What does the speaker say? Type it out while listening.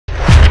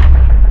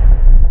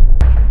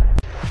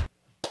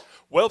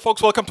Well,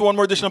 folks, welcome to one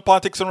more edition of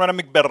Politics and Random.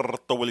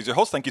 Mcberto Will is your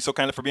host. Thank you so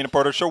kindly for being a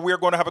part of the show. We are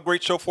going to have a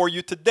great show for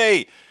you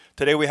today.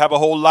 Today we have a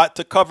whole lot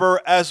to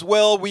cover as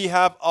well. We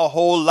have a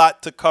whole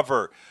lot to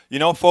cover. You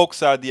know,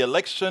 folks, the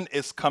election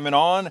is coming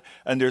on,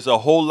 and there's a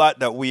whole lot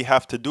that we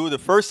have to do. The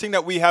first thing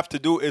that we have to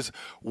do is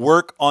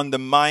work on the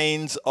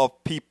minds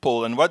of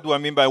people. And what do I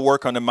mean by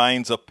work on the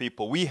minds of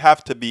people? We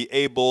have to be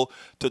able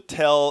to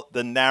tell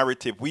the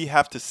narrative. We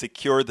have to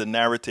secure the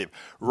narrative.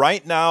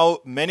 Right now,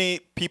 many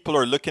people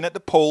are looking at the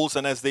polls,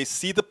 and as they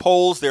see the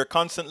polls, they're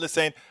constantly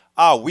saying,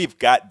 we've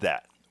got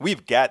that.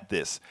 We've got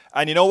this.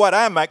 And you know what?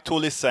 I'm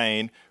actually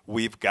saying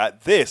we've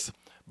got this.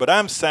 But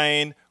I'm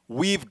saying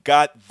we've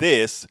got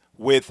this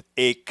with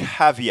a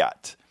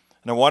caveat.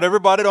 And I want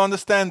everybody to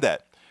understand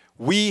that.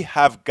 We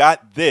have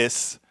got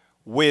this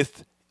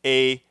with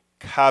a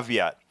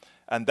caveat.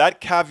 And that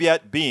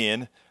caveat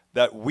being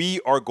that we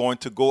are going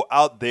to go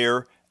out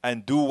there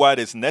and do what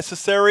is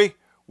necessary.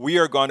 We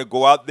are going to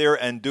go out there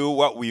and do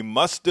what we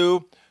must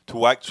do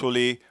to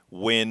actually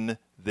win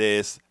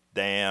this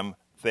damn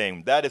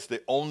thing. That is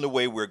the only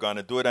way we're going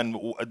to do it. And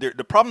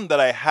the problem that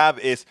I have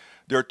is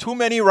there are too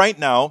many right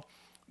now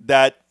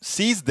that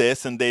sees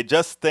this and they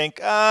just think,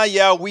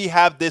 yeah, we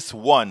have this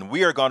one.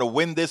 We are going to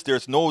win this.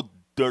 There's no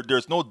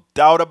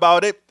doubt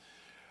about it.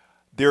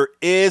 There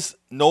is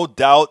no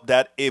doubt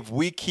that if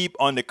we keep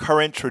on the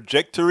current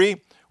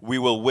trajectory, we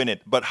will win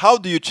it. But how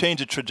do you change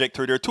the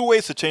trajectory? There are two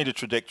ways to change the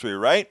trajectory,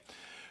 right?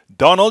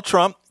 Donald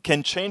Trump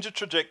can change the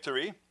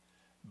trajectory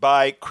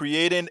by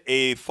creating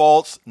a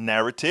false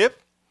narrative.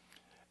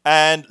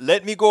 And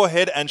let me go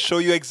ahead and show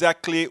you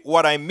exactly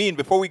what I mean.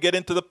 Before we get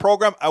into the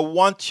program, I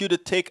want you to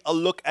take a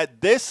look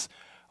at this.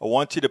 I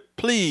want you to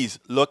please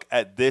look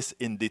at this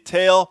in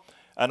detail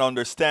and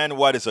understand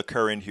what is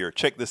occurring here.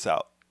 Check this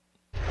out.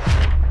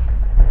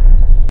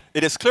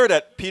 It is clear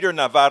that Peter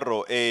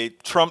Navarro, a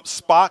Trump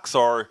spox,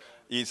 or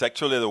he's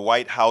actually the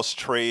White House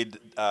trade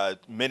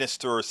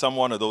minister or some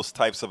one of those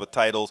types of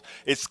titles.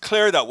 It's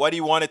clear that what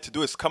he wanted to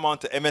do is come on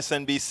to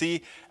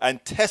MSNBC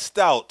and test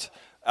out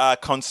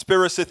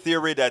conspiracy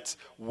theory that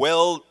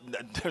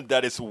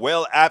is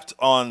well apt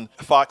on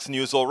Fox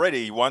News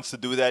already. He wants to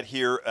do that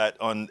here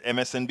on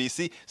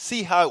MSNBC.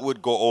 See how it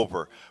would go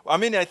over. I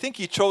mean, I think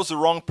he chose the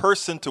wrong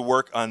person to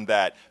work on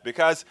that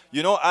because,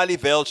 you know, Ali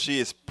Velshi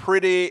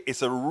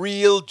is a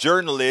real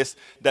journalist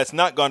that's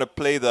not going to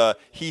play the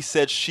he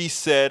said, she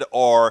said,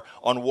 or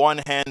on one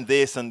hand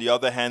this and the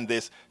other hand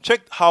this.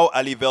 Check how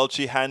Ali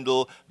Velshi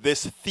handled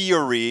this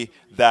theory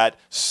that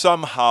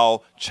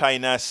somehow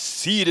China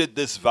seeded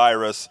this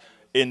virus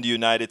in the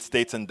United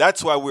States, and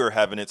that's why we're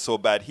having it so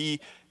bad. He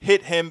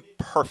hit him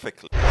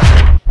perfectly.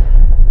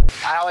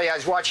 Ali, I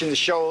was watching the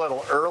show a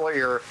little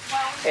earlier,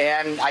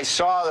 and I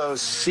saw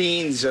those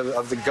scenes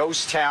of the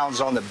ghost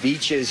towns on the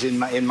beaches in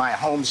my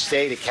home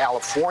state of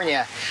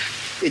California.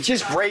 It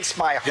just breaks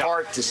my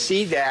heart to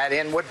see that.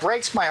 And what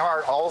breaks my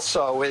heart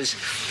also is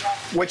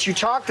what you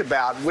talked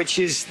about, which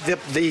is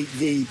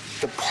the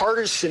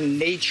partisan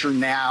nature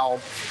now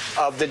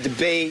of the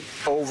debate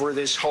over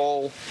this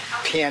whole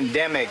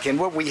pandemic. And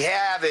what we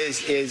have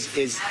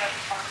is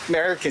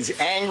Americans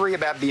angry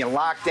about being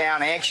locked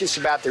down, anxious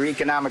about their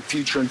economic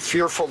future, and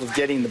fearful of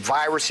getting the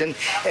virus. And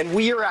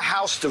we are a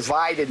house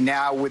divided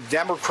now with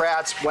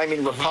Democrats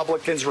blaming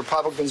Republicans,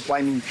 Republicans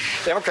blaming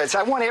Democrats.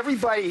 I want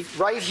everybody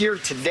right here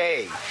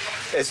today,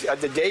 as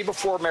the day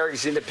before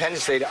America's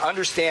Independence Day, to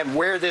understand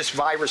where this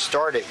virus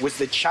started. It was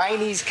the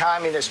Chinese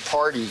Communist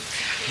Party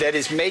that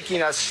is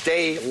making us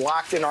stay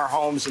locked in our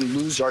homes and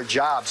lose our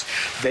jobs.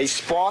 They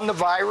spawned the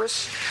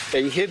virus.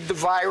 They hid the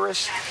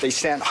virus. They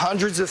sent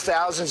hundreds of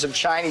thousands of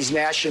Chinese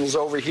nationals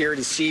over here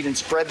to seed and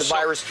spread the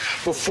virus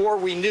before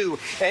we knew.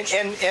 And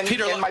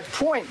Peter, and my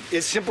point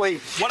is simply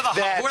who are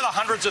the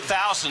hundreds of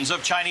thousands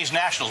of Chinese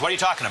nationals? What are you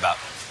talking about?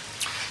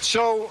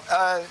 So,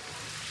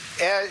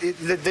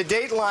 the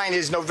date line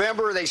is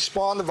November. They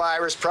spawned the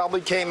virus,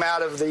 probably came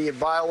out of the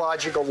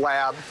biological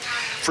lab.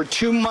 For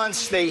 2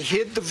 months, they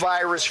hid the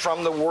virus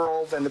from the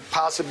world and the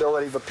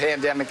possibility of a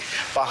pandemic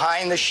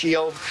behind the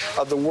shield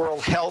of the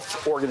World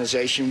Health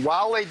Organization.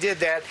 While they did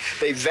that,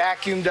 they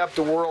vacuumed up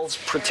the world's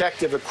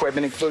protective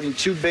equipment, including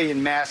 2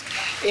 billion masks.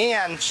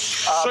 And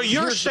so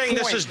you're saying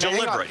this is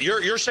deliberate?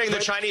 You're saying the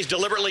Chinese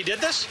deliberately did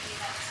this?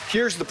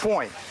 Here's the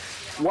point.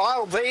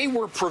 While they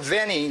were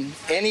preventing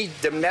any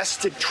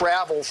domestic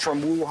travel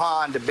from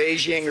Wuhan to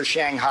Beijing or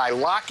Shanghai,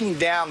 locking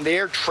down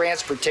their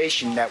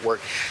transportation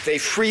network, they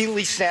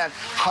freely sent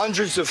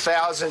hundreds of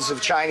thousands of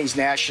Chinese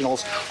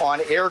nationals on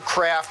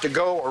aircraft to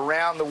go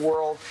around the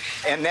world,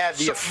 and that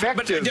the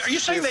effective. But are you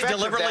saying they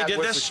deliberately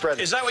did this?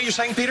 Is that what you're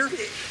saying, Peter?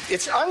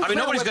 It's unclear. I mean,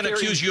 nobody's going to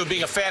accuse you of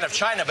being a fan of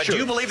China, but do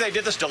you believe they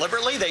did this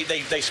deliberately?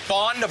 They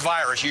spawned a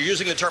virus. You're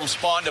using the term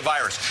spawned a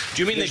virus.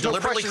 Do you mean they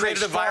deliberately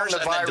created a virus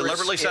and then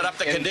deliberately set up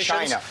the conditions?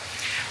 China.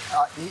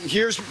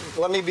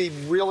 Let me be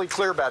really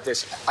clear about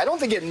this. I don't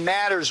think it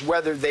matters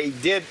whether they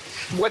did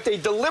what they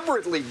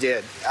deliberately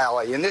did,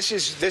 Ali, and this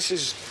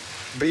is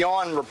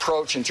beyond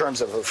reproach in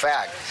terms of a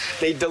fact.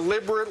 They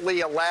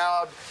deliberately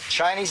allowed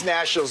Chinese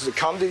nationals to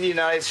come to the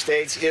United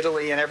States,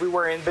 Italy, and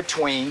everywhere in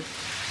between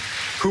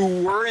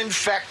who were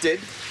infected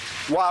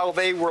while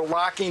they were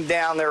locking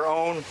down their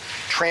own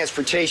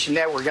transportation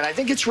network. And I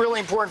think it's really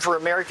important for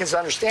Americans to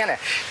understand that.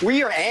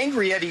 We are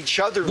angry at each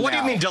other now. What do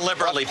you mean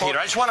deliberately, Peter?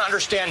 I just want to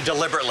understand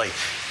deliberately.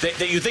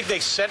 That you think they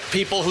sent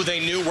people who they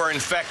knew were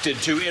infected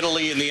to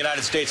Italy and the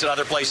United States and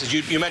other places?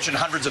 You mentioned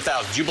hundreds of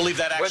thousands. You believe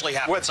that actually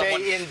happened? What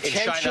Someone they in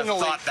China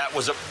thought that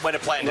was when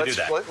it planned to do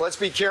that? Let's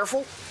be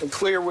careful and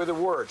clear with the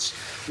words.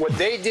 What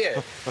they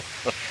did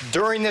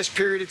during this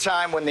period of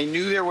time when they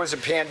knew there was a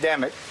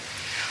pandemic,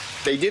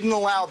 they didn't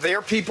allow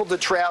their people to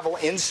travel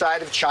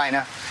inside of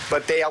China,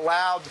 but they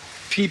allowed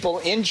people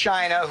in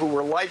China who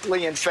were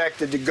likely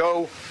infected to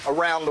go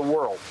around the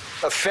world,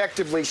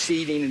 effectively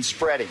seeding and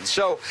spreading.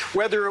 So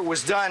whether it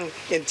was done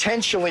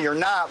intentionally or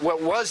not,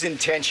 what was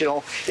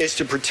intentional is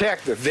to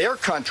protect their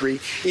country,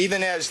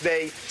 even as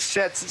they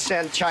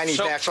send Chinese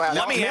nationals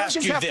out. Let me ask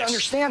you this.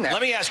 Understand that.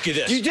 Let me ask you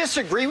this. Do you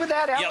disagree with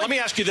that, Alex? Yeah, let me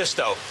ask you this,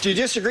 though. Do you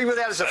disagree with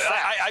that as a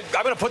fact?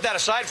 I'm going to put that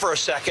aside for a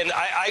second.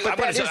 I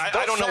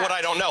don't know what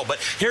I don't know, but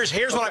here's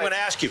what I'm going to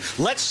ask you.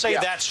 Let's say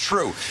that's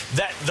true,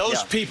 that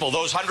those people,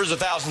 those hundreds of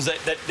thousands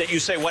that you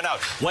say went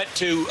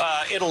to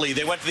Italy,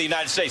 they went to the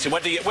United States, they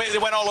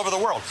went all over the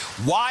world.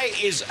 Why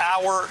is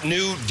our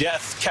new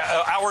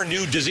our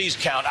new disease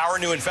count, our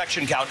new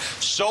infection count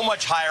so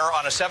much higher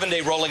on a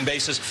 7-day rolling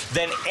basis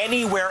than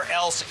anywhere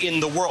else in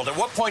the world? At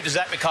what point does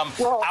that become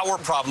our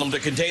problem to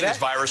contain this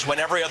virus when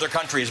every other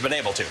country has been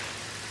able to?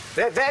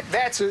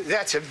 That's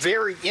a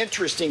very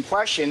interesting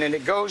question, and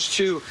it goes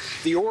to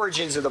the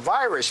origins of the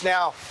virus.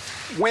 Now,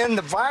 when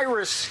the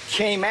virus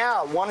came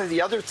out, one of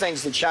the other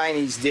things the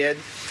Chinese did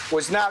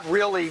was not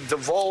really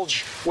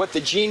divulge what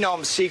the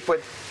genome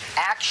sequence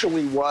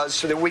actually was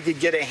so that we could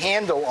get a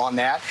handle on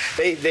that.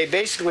 They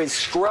basically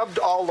scrubbed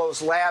all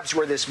those labs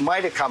where this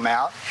might have come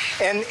out.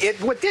 And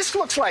what this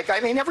looks like, I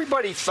mean,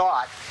 everybody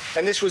thought,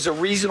 and this was a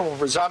reasonable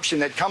presumption,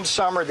 that come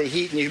summer, the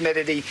heat and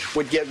humidity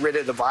would get rid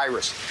of the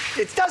virus.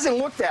 It doesn't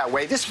look that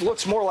way. This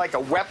looks more like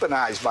a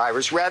weaponized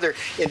virus, rather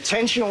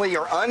intentionally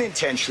or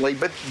unintentionally,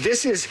 but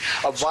this is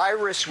a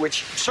virus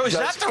which... So is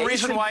that the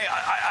reason why,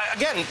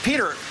 again,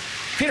 Peter,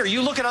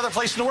 you look at other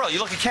places in the world. You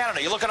look at Canada,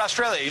 you look at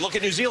Australia, you look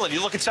at New Zealand,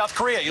 you look at South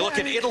Korea, you look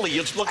at Italy,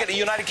 you look at the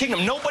United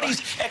Kingdom.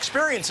 Nobody's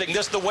experiencing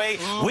this the way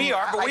we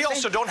are, but we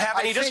also don't have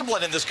any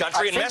discipline in this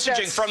country and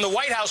messaging from the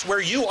White House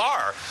where you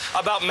are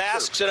about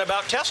masks and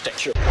about testing.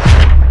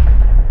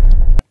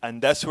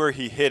 And that's where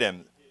he hit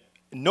him.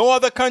 No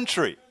other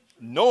country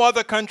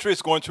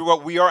is going through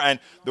what we are. And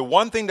the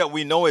one thing that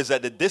we know is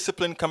that the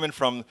discipline coming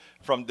from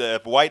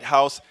the White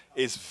House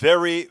is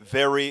very,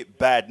 very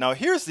bad. Now,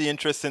 here's the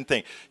interesting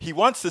thing. He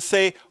wants to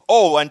say,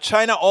 oh, and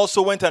China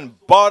also went and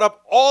bought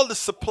up all the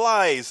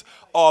supplies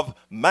of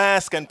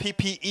masks and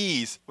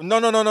PPEs.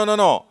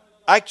 No.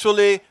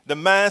 Actually, the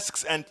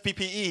masks and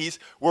PPEs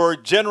were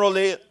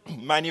generally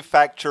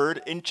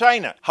manufactured in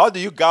China. How do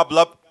you gobble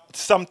up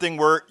something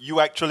where you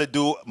actually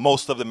do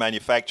most of the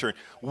manufacturing?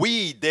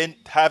 We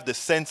didn't have the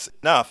sense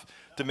enough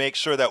to make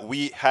sure that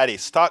we had a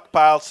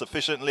stockpile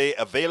sufficiently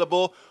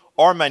available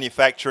or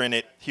manufacturing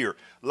it here.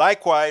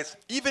 Likewise,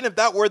 even if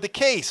that were the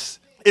case,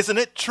 isn't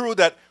it true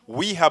that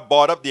we have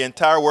bought up the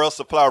entire world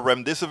supply of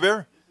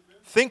remdesivir?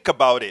 Think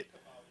about it.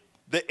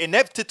 The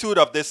ineptitude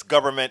of this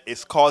government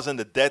is causing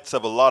the deaths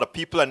of a lot of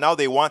people, and now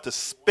they want to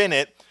spin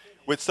it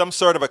with some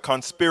sort of a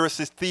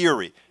conspiracy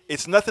theory.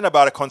 It's nothing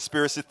about a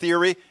conspiracy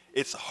theory.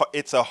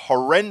 It's a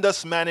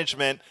horrendous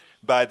management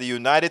by the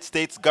United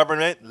States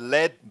government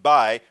led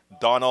by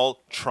Donald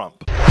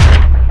Trump.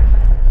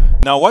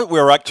 Now, what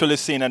we're actually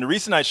seeing, and the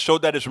reason I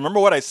showed that is, remember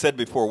what I said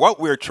before.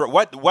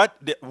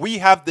 We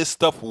have this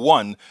stuff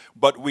won,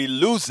 but we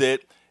lose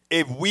it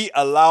if we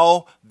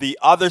allow the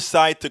other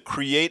side to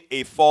create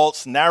a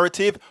false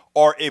narrative,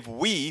 or if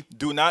we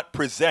do not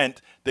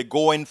present the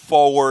going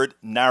forward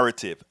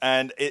narrative.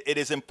 And it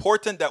is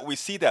important that we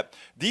see that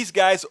these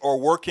guys are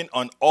working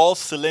on all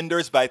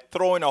cylinders by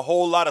throwing a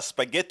whole lot of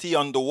spaghetti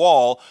on the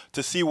wall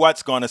to see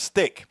what's going to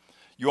stick.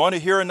 You want to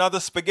hear another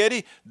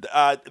spaghetti?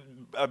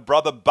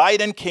 Brother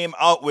Biden came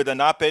out with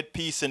an op-ed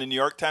piece in the New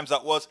York Times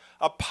that was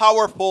a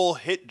powerful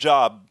hit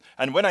job.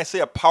 And when I say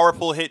a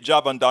powerful hit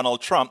job on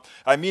Donald Trump,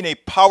 I mean a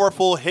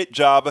powerful hit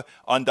job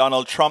on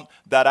Donald Trump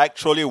that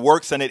actually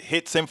works, and it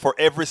hits him for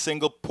every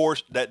single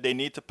portion that they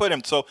need to put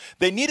him. So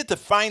they needed to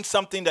find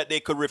something that they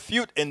could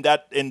refute in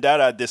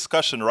that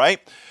discussion,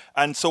 right?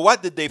 And so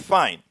what did they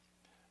find?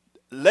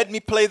 Let me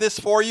play this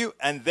for you,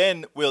 and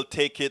then we'll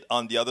take it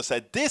on the other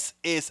side. This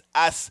is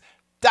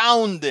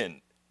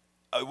astounding.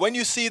 When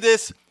you see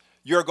this,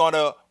 you're going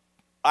to...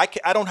 I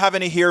don't have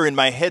any hair in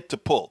my head to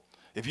pull.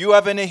 If you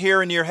have any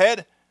hair in your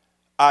head,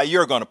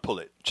 you're going to pull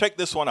it. Check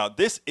this one out.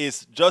 This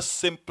is just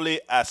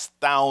simply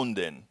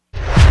astounding.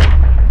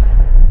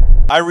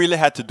 I really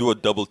had to do a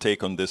double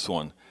take on this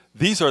one.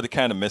 These are the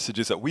kind of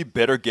messages that we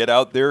better get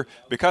out there,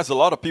 because a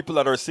lot of people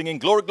that are singing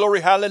glory,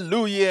 glory,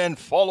 hallelujah and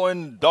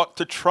following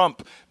Dr.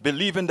 Trump,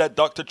 believing that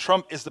Dr.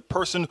 Trump is the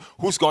person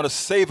who's going to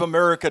save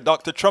America.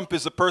 Dr. Trump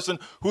is the person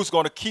who's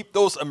going to keep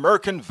those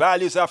American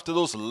values after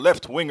those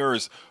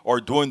left-wingers are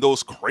doing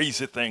those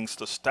crazy things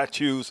to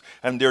statues,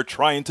 and they're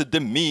trying to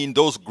demean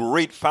those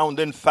great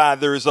founding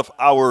fathers of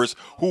ours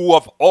who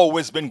have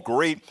always been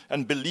great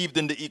and believed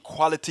in the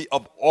equality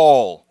of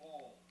all.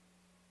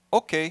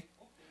 Okay.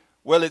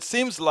 Well, it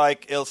seems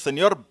like El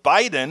Señor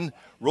Biden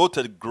wrote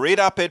a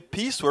great op-ed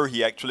piece where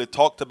he actually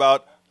talked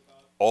about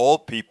all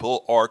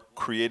people are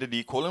created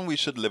equal and we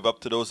should live up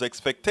to those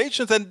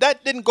expectations. And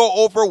that didn't go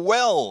over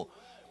well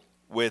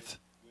with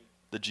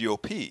the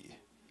GOP.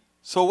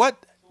 So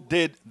what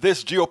did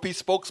this GOP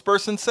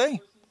spokesperson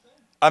say?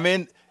 I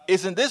mean,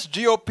 isn't this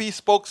GOP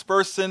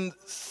spokesperson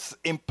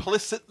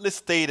implicitly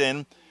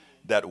stating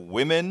that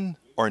women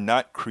are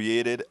not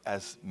created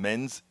as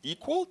men's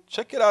equal?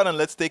 Check it out and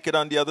let's take it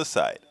on the other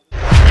side.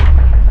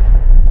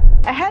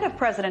 Ahead of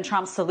President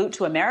Trump's salute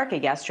to America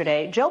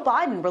yesterday, Joe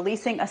Biden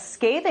releasing a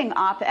scathing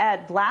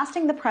op-ed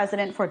blasting the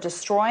president for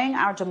destroying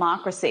our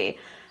democracy.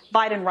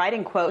 Biden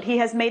writing, quote, "He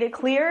has made it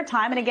clear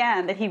time and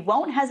again that he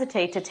won't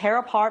hesitate to tear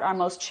apart our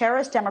most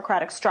cherished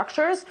democratic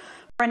structures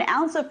for an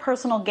ounce of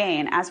personal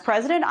gain. As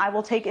president, I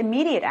will take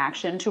immediate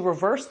action to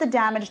reverse the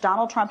damage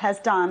Donald Trump has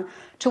done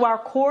to our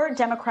core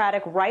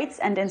democratic rights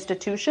and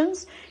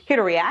institutions." Here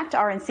to react,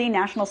 RNC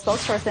National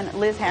Spokesperson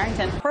Liz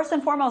Harrington. First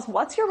and foremost,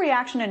 what's your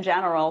reaction in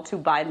general to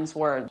Biden's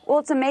words? Well,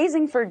 it's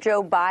amazing for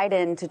Joe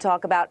Biden to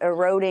talk about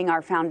eroding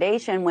our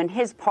foundation when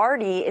his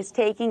party is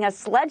taking a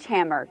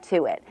sledgehammer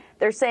to it.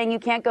 They're saying you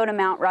can't go to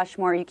Mount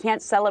Rushmore, you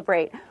can't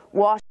celebrate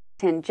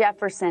Washington,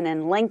 Jefferson,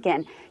 and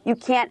Lincoln. You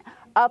can't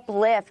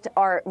uplift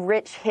our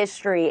rich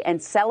history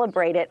and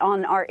celebrate it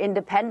on our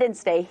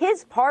Independence Day.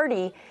 His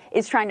party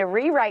is trying to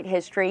rewrite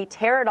history,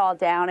 tear it all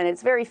down, and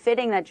it's very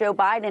fitting that Joe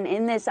Biden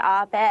in this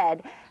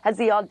op-ed has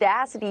the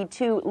audacity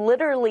to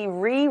literally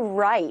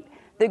rewrite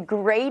the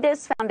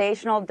greatest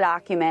foundational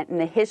document in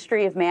the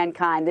history of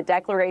mankind, the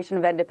Declaration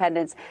of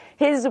Independence.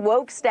 His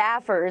woke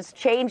staffers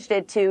changed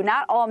it to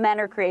not all men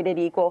are created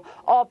equal,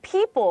 all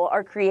people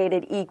are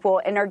created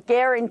equal and are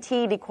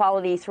guaranteed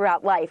equality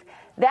throughout life.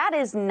 That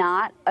is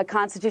not a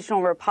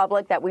constitutional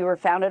republic that we were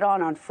founded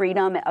on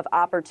freedom of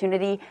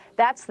opportunity.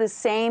 That's the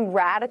same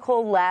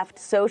radical left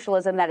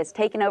socialism that has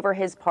taken over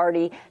his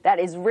party, that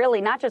is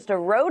really not just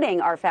eroding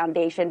our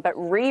foundation, but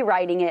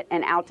rewriting it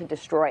and out to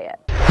destroy it.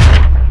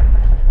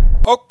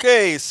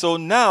 Okay, so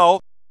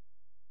now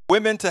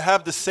women to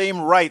have the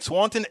same rights,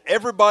 wanting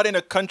everybody in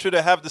a country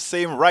to have the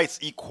same rights,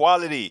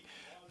 equality.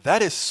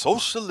 That is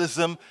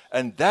socialism,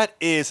 and that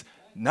is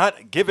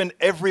not giving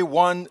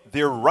everyone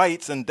their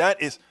rights, and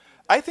that is,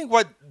 I think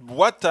what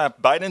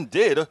Biden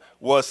did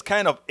was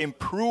kind of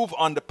improve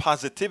on the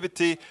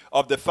positivity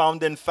of the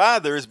founding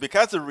fathers,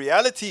 because the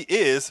reality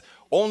is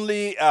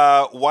only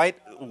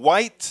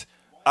white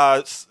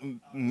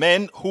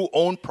men who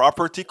own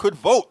property could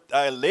vote.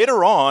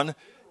 Later on,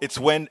 it's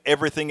when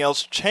everything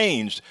else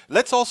changed.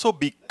 Let's also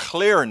be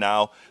clear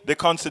now. The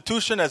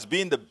Constitution, as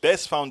being the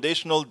best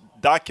foundational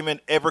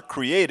document ever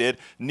created,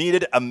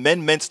 needed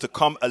amendments to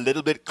come a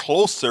little bit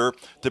closer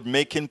to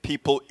making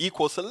people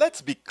equal. So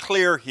let's be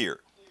clear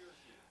here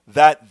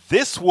that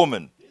this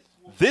woman,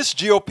 this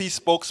GOP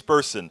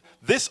spokesperson,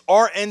 this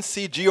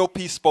RNC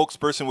GOP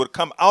spokesperson would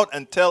come out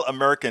and tell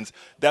Americans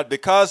that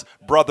because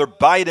Brother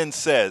Biden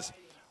says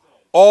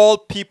all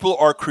people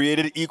are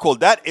created equal,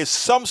 that is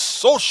some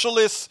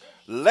socialist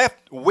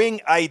left-wing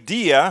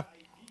idea.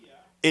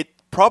 It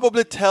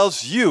probably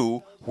tells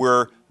you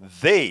where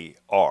they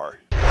are.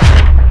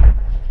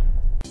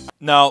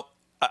 Now,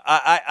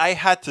 I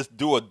had to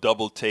do a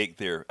double take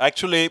there.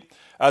 Actually,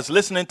 I was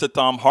listening to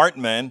Thom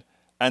Hartmann,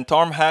 and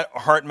Thom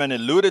Hartmann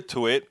alluded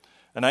to it,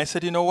 and I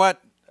said, you know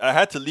what? I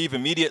had to leave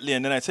immediately,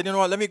 and then I said, you know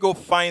what? Let me go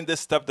find this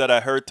stuff that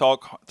I heard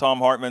Thom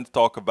Hartmann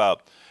talk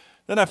about.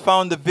 Then I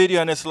found the video,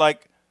 and it's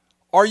like,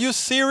 are you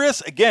serious?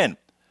 Again,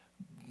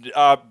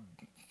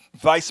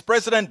 Vice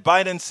President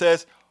Biden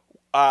says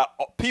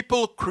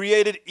people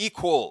created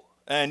equal,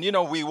 and you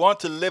know we want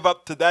to live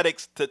up to that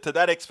to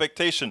that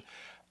expectation.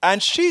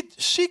 And she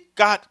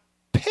got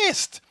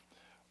pissed.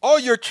 Oh,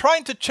 you're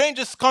trying to change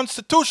this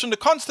Constitution. The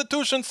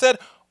Constitution said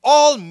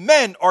all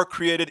men are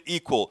created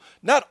equal,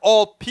 not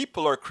all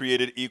people are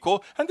created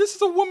equal. And this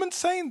is a woman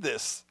saying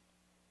this.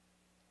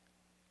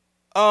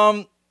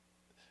 But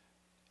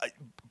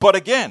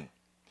again,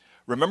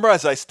 remember,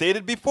 as I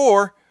stated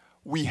before,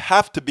 we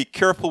have to be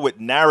careful with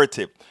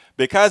narrative,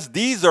 because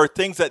these are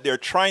things that they're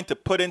trying to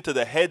put into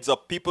the heads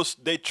of people.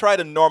 They try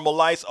to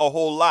normalize a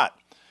whole lot.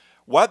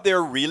 What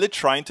they're really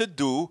trying to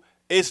do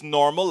is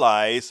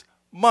normalize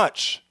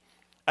much.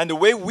 And the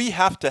way we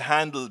have to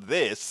handle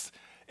this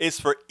is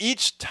for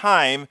each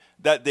time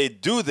that they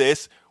do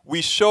this,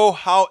 we show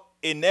how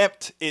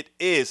inept it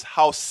is,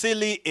 how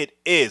silly it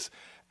is.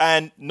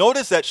 And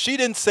notice that she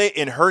didn't say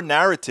in her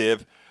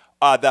narrative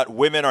that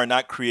women are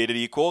not created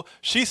equal.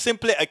 She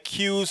simply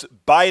accused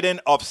Biden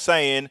of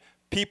saying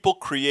people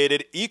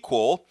created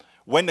equal,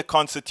 when the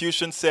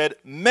Constitution said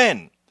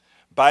men.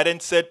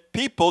 Biden said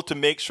people to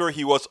make sure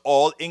he was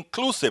all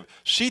inclusive.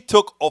 She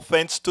took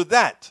offense to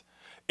that.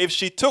 If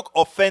she took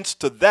offense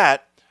to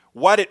that,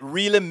 what it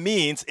really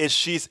means is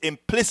she's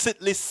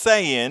implicitly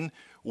saying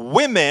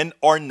women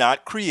are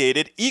not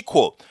created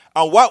equal.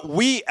 And what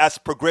we as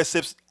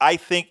progressives, I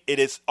think it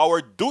is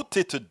our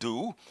duty to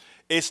do,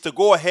 is to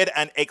go ahead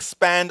and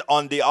expand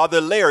on the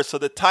other layers. So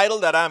the title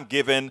that I'm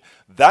giving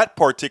that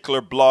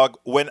particular blog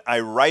when I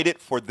write it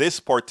for this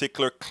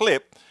particular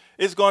clip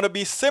is going to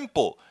be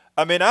simple.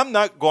 I mean, I'm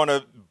not going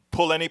to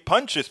pull any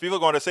punches. People are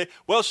going to say,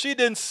 well, she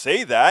didn't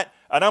say that.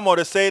 And I'm going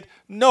to say,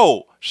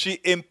 no, she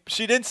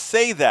didn't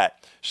say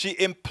that. She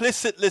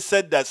implicitly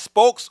said that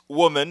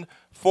spokeswoman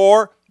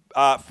for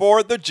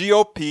the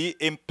GOP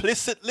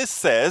implicitly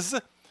says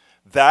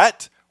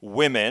that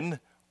women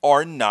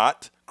are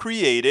not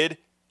created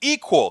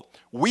equal.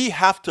 We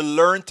have to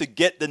learn to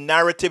get the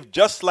narrative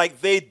just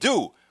like they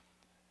do.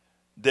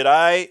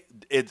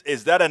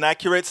 Is that an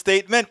accurate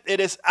statement? It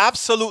is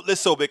absolutely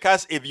so,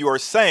 because if you are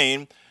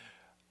saying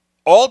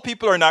all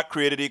people are not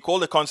created equal,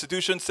 the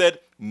Constitution said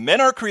men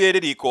are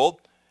created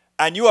equal,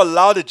 and you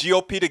allow the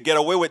GOP to get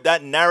away with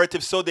that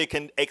narrative so they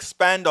can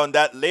expand on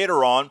that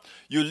later on,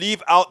 you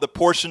leave out the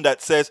portion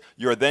that says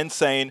you're then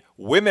saying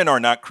women are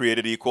not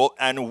created equal,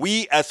 and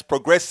we as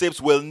progressives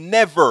will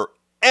never,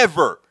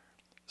 ever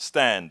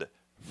stand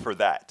for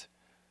that.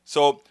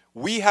 So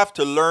we have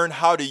to learn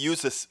how to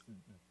use this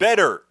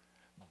better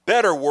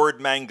word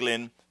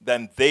mangling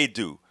than they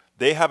do.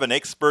 They have an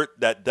expert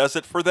that does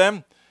it for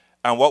them,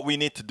 and what we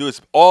need to do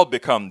is all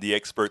become the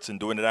experts in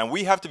doing it. And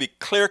we have to be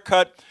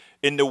clear-cut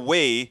in the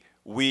way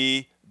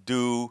we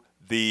do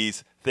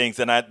these things.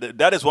 And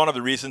that is one of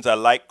the reasons I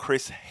like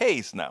Chris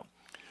Hayes now.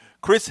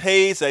 Chris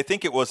Hayes, I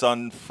think it was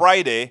on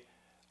Friday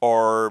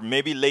or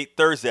maybe late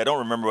Thursday, I don't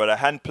remember, but I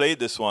hadn't played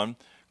this one.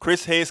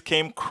 Chris Hayes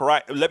came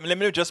crying. Let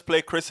me just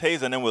play Chris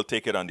Hayes, and then we'll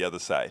take it on the other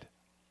side.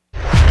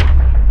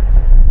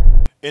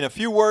 In a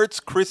few words,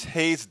 Chris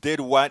Hayes did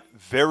what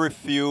very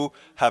few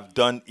have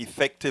done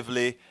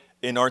effectively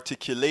in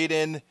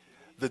articulating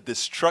the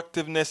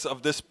destructiveness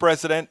of this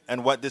president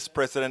and what this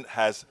president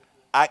has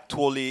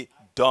actually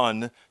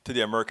done to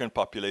the American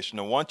population.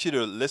 I want you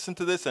to listen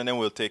to this, and then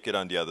we'll take it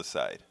on the other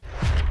side.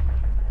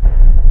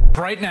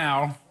 Right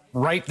now,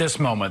 right this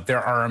moment,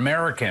 there are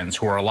Americans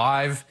who are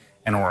alive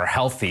and who are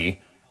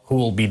healthy who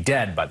will be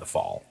dead by the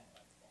fall.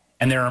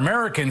 And there are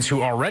Americans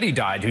who already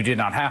died who did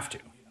not have to,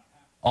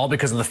 all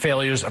because of the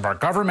failures of our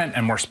government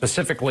and more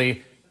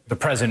specifically, the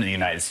President of the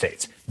United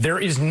States. There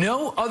is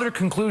no other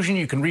conclusion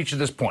you can reach at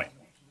this point.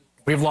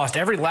 We've lost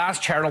every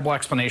last charitable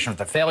explanation of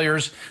the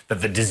failures,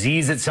 that the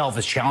disease itself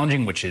is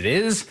challenging, which it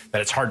is,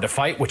 that it's hard to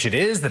fight, which it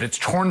is, that it's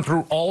torn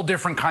through all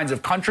different kinds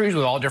of countries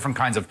with all different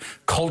kinds of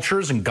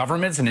cultures and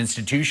governments and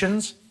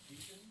institutions.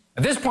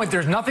 At this point,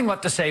 there's nothing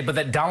left to say but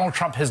that Donald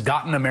Trump has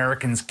gotten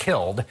Americans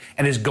killed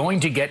and is going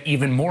to get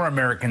even more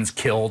Americans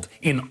killed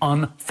in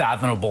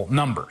unfathomable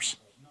numbers.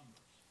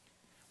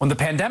 When the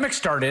pandemic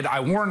started,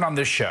 I warned on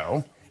this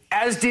show,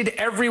 as did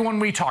everyone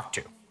we talked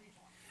to,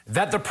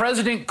 that the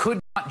president could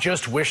not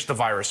just wish the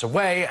virus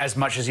away as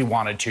much as he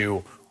wanted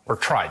to or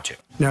tried to.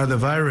 Now, the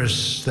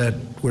virus that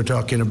we're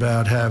talking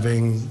about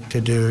having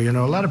to do, a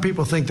lot of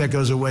people think that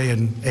goes away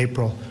in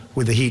April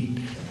with the heat.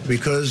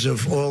 Because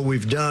of all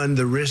we've done,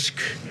 the risk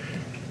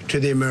to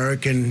the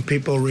American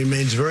people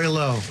remains very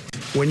low.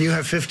 When you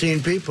have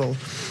 15 people,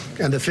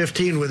 and the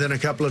 15 within a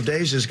couple of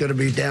days is going to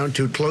be down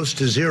to close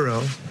to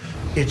zero,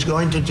 it's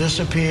going to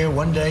disappear.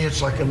 One day,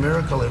 it's like a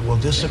miracle. It will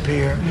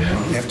disappear.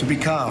 You have to be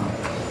calm.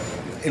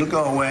 It'll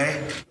go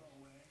away.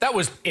 That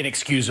was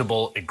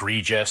inexcusable,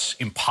 egregious,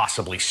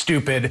 impossibly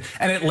stupid,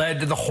 and it led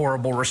to the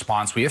horrible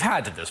response we have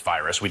had to this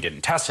virus. We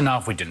didn't test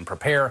enough, we didn't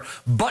prepare,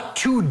 but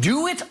to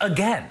do it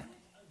again,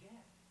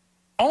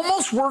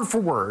 almost word for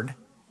word,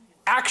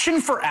 action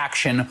for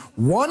action,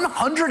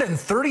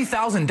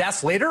 130,000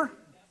 deaths later?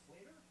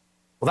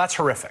 Well, that's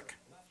horrific.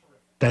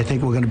 I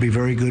think we're going to be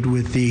very good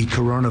with the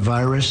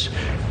coronavirus.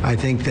 I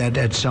think that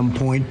at some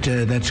point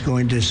that's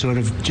going to sort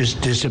of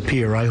just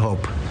disappear, I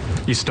hope.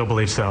 You still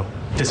believe so?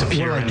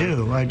 Disappear?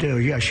 Well, I do.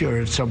 Yeah,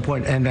 sure, at some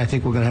point. And I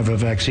think we're going to have a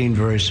vaccine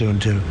very soon,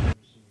 too.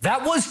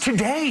 That was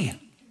today.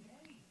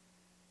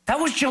 That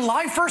was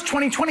July 1st,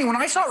 2020. When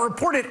I saw it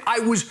reported, I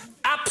was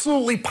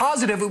absolutely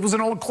positive it was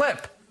an old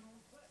clip.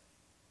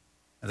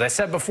 As I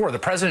said before, the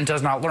president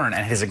does not learn,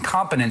 and his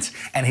incompetence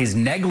and his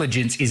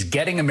negligence is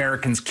getting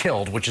Americans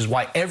killed, which is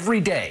why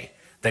every day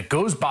that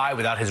goes by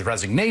without his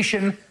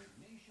resignation,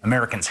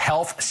 Americans'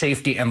 health,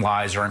 safety, and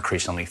lives are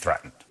increasingly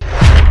threatened.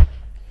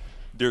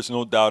 There's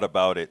no doubt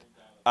about it.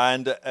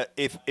 And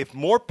if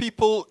more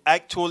people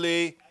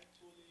actually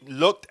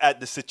looked at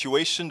the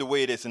situation the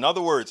way it is, in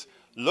other words,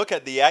 look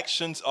at the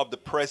actions of the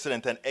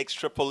president and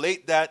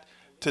extrapolate that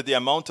to the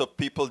amount of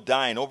people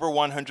dying, over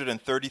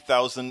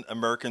 130,000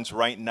 Americans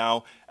right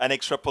now, and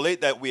extrapolate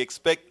that we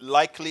expect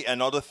likely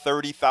another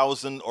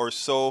 30,000 or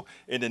so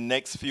in the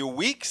next few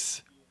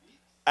weeks,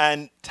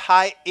 and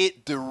tie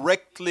it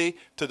directly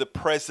to the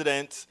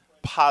president's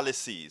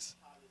policies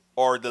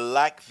or the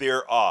lack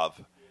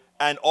thereof.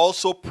 and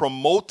also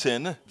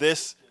promoting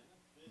this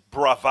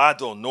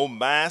bravado, no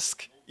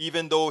mask,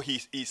 even though he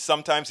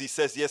sometimes he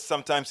says yes,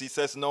 sometimes he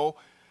says no,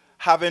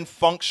 having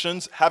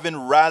functions, having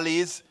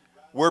rallies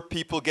where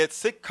people get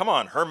sick. Come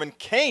on, Herman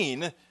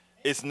Cain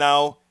is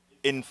now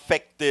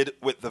infected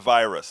with the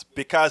virus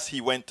because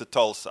he went to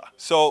Tulsa.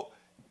 So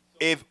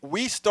if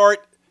we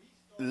start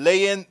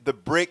laying the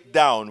brick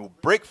down,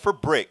 brick for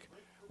brick,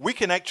 we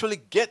can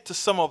actually get to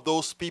some of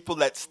those people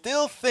that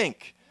still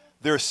think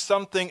there's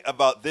something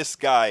about this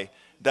guy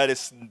that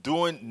is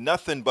doing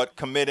nothing but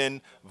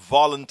committing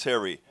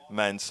voluntary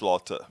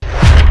manslaughter.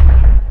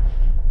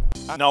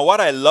 Now, what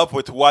I love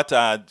with what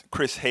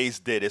Chris Hayes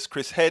did is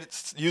Chris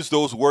Hayes used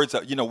those words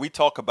that, you know, we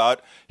talk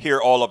about here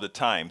all of the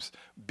times,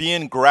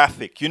 being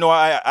graphic. You know,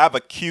 I've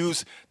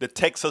accused the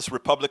Texas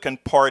Republican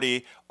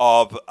Party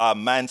of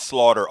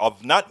manslaughter,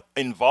 of not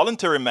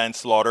involuntary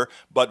manslaughter,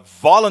 but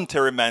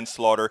voluntary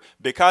manslaughter,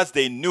 because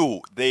they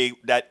knew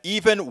that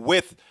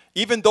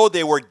even though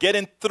they were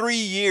getting 3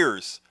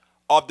 years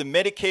of the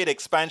Medicaid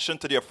expansion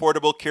to the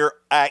Affordable Care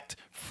Act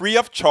free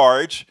of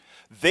charge,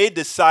 they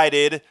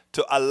decided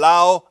to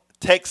allow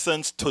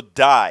Texans to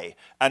die.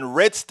 And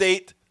red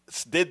states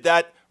did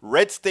that,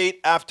 red state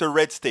after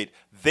red state.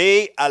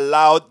 They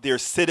allowed their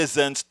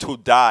citizens to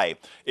die.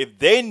 If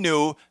they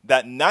knew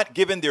that not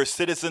giving their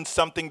citizens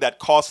something that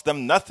cost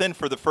them nothing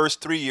for the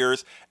first 3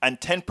 years and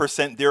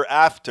 10%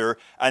 thereafter,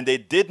 and they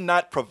did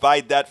not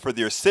provide that for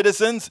their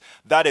citizens,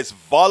 that is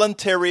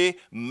voluntary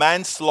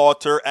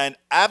manslaughter, and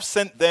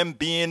absent them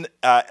being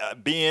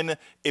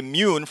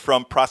immune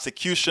from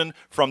prosecution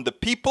from the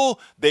people,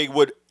 they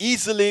would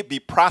easily be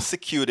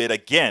prosecuted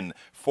again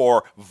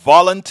for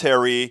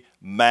voluntary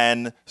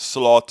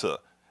manslaughter.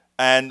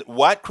 And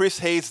what Chris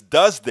Hayes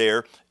does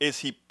there is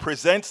he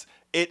presents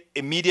it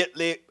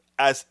immediately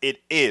as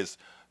it is.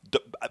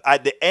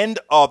 At the end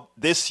of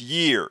this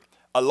year,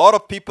 a lot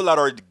of people that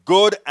are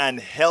good and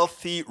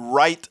healthy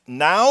right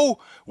now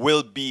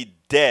will be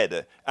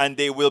dead. And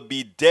they will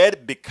be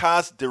dead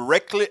because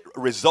directly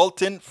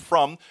resulting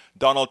from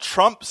Donald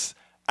Trump's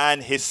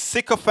and his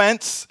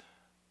sycophants'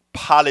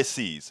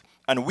 policies.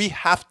 And we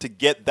have to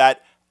get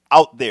that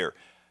out there.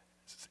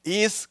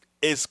 He is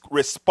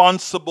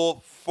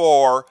responsible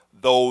for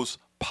those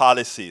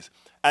policies.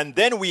 And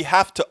then we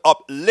have to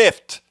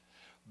uplift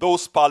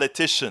those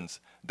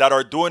politicians that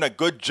are doing a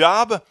good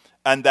job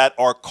and that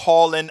are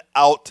calling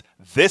out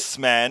this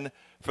man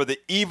for the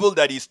evil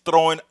that he's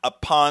throwing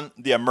upon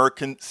the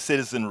American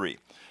citizenry.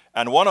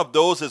 And one of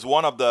those is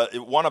one of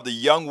the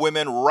young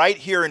women right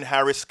here in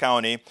Harris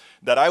County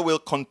that I will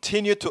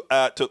continue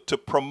to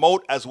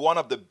promote as one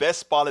of the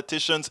best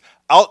politicians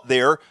out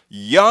there,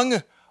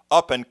 young,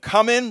 up and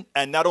coming,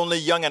 and not only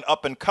young and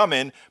up and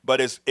coming,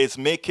 but is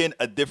making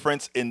a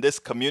difference in this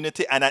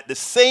community. And at the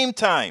same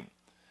time,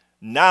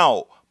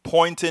 now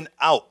pointing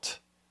out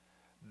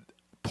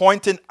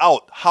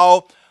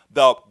how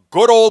the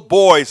good old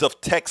boys of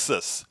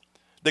Texas,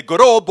 the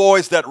good old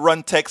boys that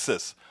run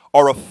Texas,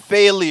 are a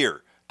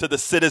failure to the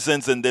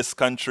citizens in this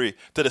country,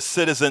 to the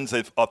citizens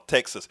of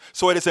Texas.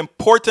 So it is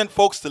important,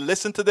 folks, to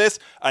listen to this.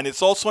 And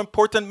it's also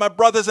important, my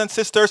brothers and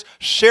sisters,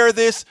 share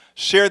this,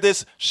 share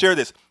this, share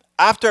this.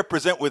 After I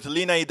present with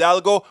Lena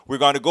Hidalgo, we're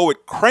going to go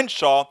with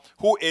Crenshaw,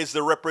 who is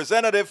the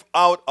representative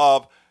out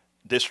of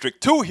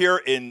District 2 here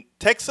in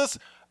Texas.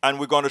 And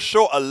we're going to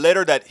show a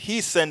letter that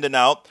he's sending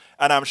out.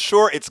 And I'm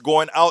sure it's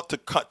going out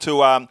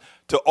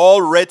to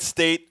all red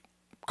state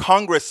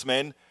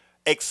congressmen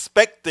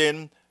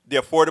expecting the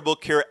Affordable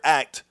Care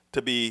Act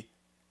to be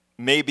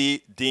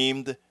maybe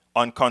deemed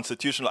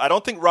unconstitutional. I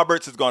don't think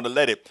Roberts is going to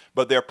let it,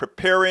 but they're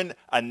preparing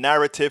a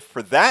narrative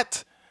for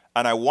that.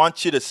 And I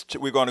want you to,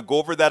 we're going to go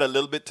over that a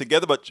little bit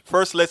together. But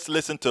first, let's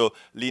listen to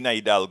Lena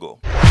Hidalgo.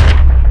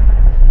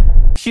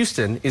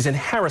 Houston is in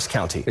Harris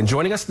County, and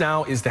joining us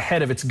now is the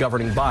head of its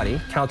governing body,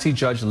 County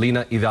Judge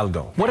Lena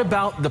Hidalgo. What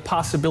about the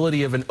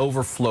possibility of an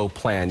overflow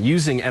plan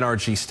using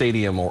NRG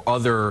Stadium or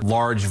other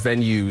large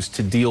venues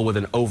to deal with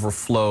an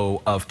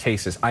overflow of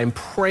cases? I'm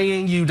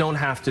praying you don't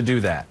have to do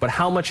that, but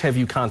how much have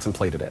you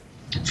contemplated it?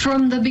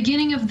 From the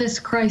beginning of this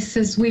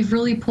crisis, we've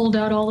really pulled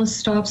out all the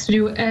stops to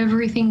do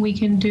everything we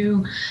can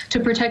do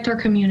to protect our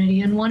community.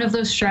 And one of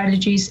those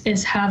strategies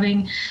is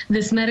having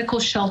this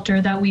medical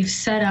shelter that we've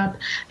set up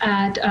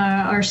at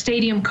our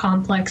stadium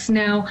complex.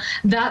 Now,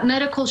 that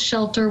medical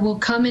shelter will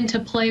come into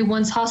play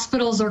once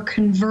hospitals are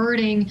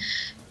converting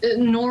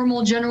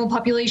normal general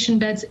population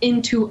beds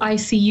into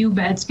ICU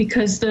beds,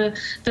 because the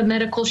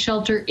medical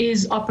shelter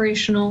is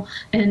operational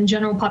in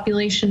general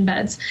population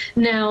beds.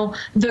 Now,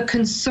 the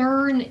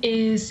concern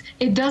is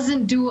it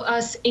doesn't do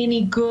us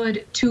any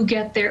good to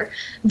get there.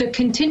 The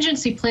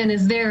contingency plan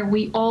is there.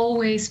 We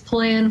always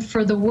plan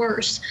for the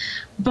worst.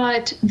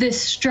 But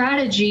this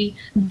strategy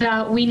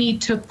that we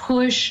need to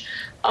push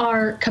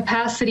our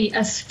capacity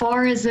as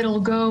far as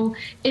it'll go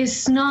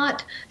is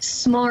not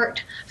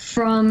smart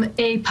from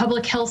a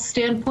public health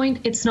standpoint.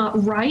 It's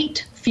not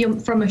right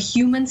from a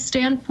human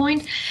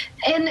standpoint.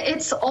 And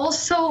it's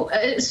also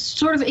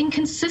sort of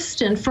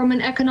inconsistent from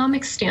an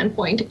economic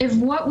standpoint. If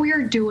what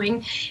we're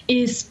doing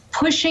is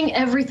pushing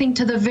everything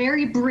to the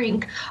very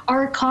brink,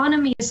 our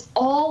economy is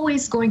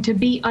always going to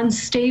be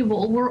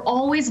unstable. We're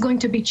always going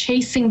to be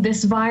chasing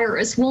this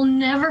virus. We'll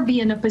never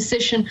be in a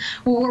position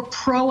where we're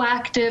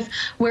proactive,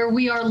 where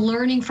we are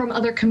learning from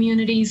other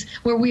communities,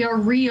 where we are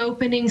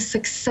reopening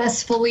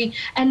successfully.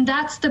 And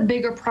that's the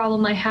bigger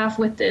problem I have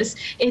with this.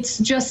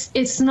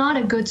 It's not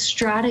a good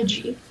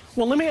strategy.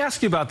 Well, let me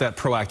ask you about that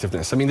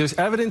proactiveness. I mean, there's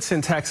evidence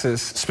in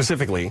Texas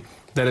specifically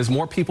that as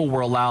more people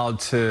were allowed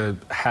to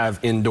have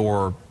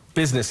indoor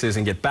businesses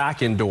and get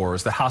back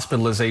indoors, the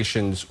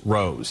hospitalizations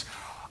rose.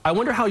 I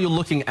wonder how you're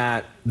looking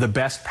at the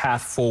best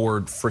path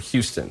forward for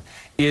Houston.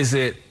 Is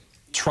it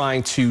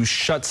trying to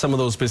shut some of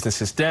those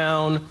businesses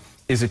down?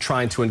 Is it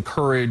trying to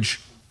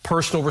encourage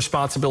personal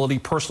responsibility,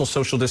 personal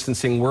social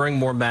distancing, wearing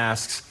more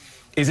masks?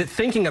 Is it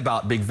thinking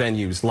about big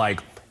venues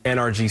like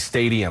NRG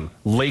Stadium,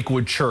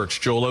 Lakewood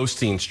Church, Joel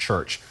Osteen's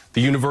church? The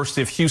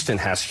University of Houston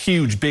has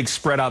huge, big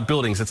spread out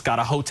buildings. It's got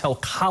a hotel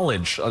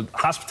college, a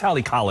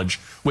hospitality college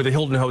with a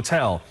Hilton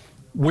Hotel.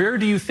 Where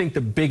do you think the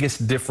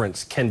biggest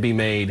difference can be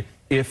made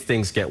if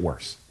things get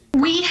worse?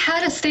 We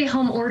had a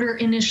stay-home order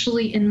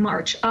initially in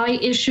March. I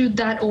issued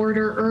that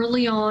order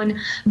early on.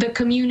 The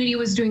community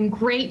was doing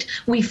great.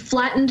 We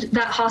flattened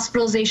that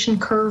hospitalization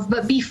curve,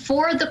 but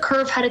before the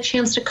curve had a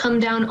chance to come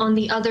down on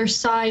the other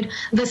side,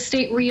 the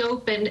state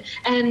reopened,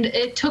 and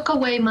it took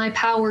away my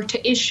power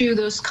to issue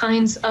those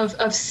kinds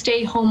of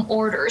stay-home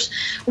orders.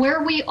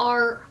 Where we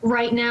are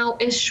right now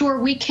is, sure,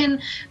 we can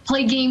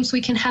play games,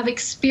 we can have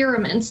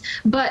experiments,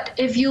 but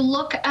if you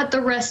look at the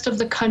rest of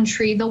the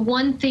country, the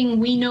one thing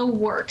we know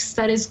works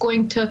that is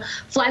going to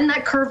flatten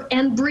that curve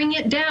and bring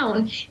it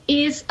down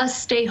is a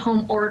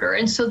stay-home order.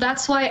 And so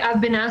that's why I've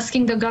been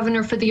asking the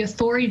governor for the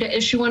authority to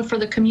issue one for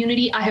the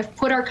community. I have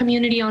put our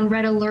community on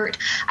red alert,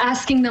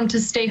 asking them to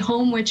stay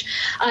home, which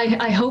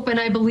I hope and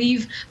I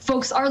believe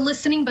folks are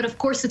listening, but of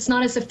course it's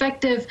not as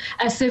effective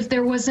as if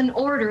there was an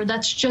order.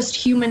 That's just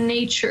human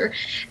nature.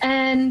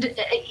 And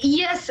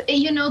yes,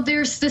 you know,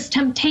 there's this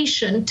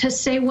temptation to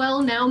say,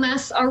 well, now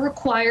masks are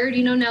required,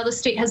 you know, now the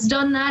state has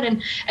done that,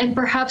 and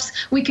perhaps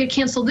we could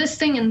cancel this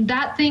thing and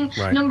that thing.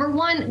 Right. Number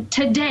one,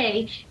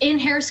 today in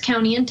Harris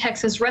County in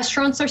Texas,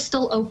 restaurants are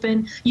still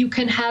open. You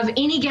can have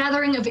any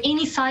gathering of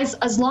any size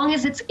as long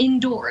as it's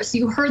indoors.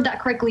 You heard that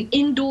correctly.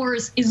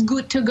 Indoors is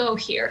good to go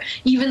here,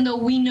 even though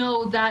we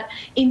know that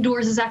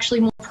indoors is actually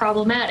more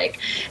problematic.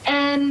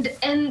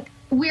 And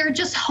we're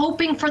just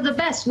hoping for the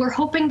best. We're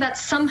hoping that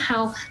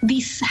somehow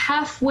these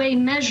halfway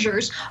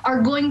measures are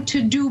going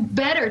to do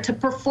better, to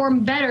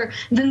perform better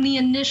than the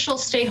initial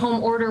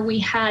stay-home order we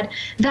had.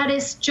 That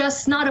is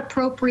just not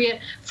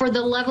appropriate for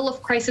the level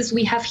of crisis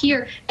we have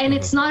here, and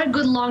it's not a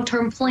good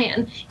long-term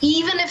plan.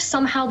 Even if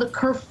somehow the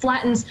curve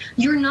flattens,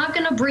 you're not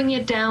going to bring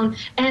it down,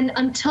 and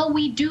until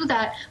we do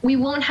that, we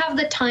won't have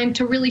the time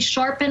to really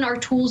sharpen our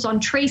tools on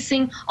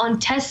tracing, on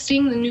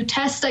testing, the new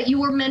tests that you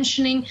were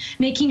mentioning,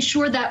 making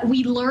sure that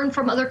we learn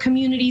from other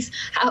communities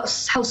how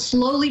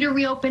slowly to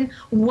reopen,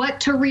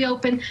 what to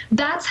reopen.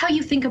 That's how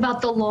you think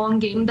about the long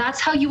game. That's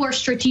how you are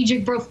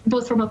strategic,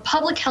 both from a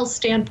public health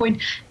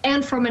standpoint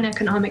and from an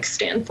economic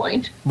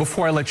standpoint.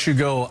 Before I let you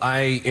go,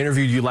 I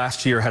interviewed you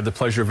last year, had the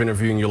pleasure of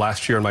interviewing you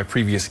last year in my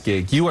previous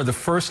gig. You are the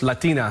first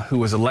Latina who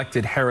was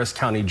elected Harris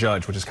County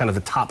judge, which is kind of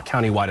the top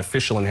countywide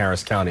official in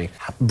Harris County.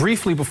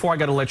 Briefly, before I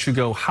got to let you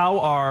go, how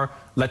are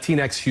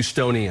Latinx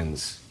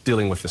Houstonians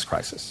dealing with this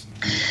crisis?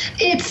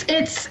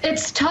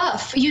 It's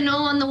tough. You know,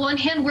 on the one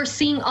hand, we're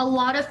seeing a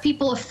lot of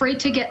people afraid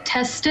to get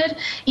tested,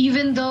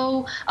 even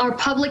though our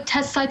public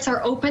test sites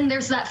are open.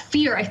 There's that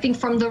fear, I think,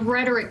 from the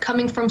rhetoric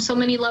coming from so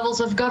many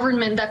levels of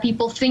government that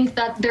people think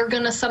that they're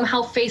going to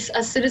somehow face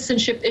a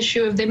citizenship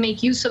issue if they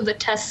make use of the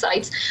test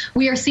sites.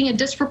 We are seeing a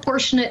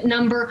disproportionate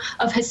number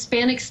of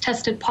Hispanics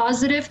tested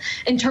positive.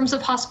 In terms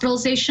of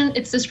hospitalization,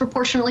 it's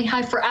disproportionately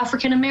high for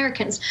African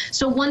Americans.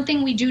 So one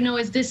thing we do know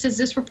is this is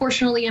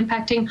disproportionately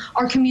impacting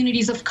our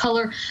communities of color.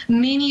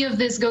 Many of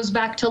this goes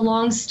back to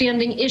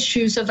long-standing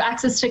issues of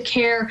access to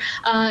care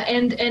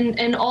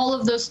and all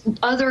of those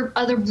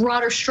other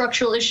broader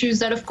structural issues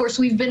that, of course,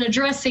 we've been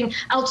addressing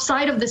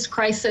outside of this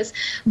crisis.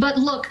 But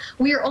look,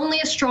 we are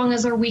only as strong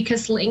as our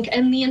weakest link,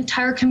 and the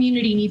entire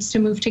community needs to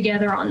move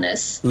together on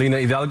this. Lina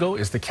Hidalgo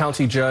is the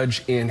county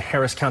judge in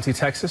Harris County,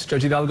 Texas.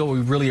 Judge Hidalgo,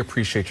 we really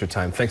appreciate your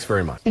time. Thanks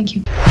very much. Thank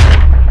you.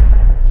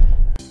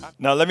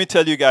 Now, let me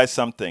tell you guys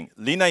something.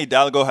 Lina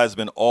Hidalgo has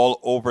been all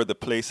over the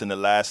place in the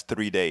last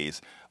 3 days.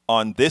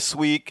 On This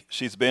Week,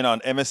 she's been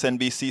on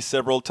MSNBC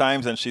several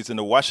times, and she's in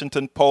the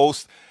Washington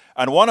Post.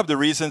 And one of the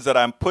reasons that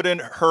I'm putting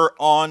her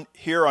on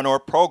here on our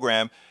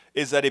program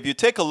is that if you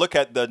take a look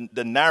at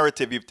the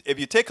narrative, if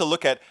you take a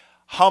look at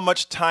how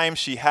much time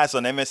she has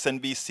on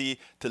MSNBC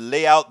to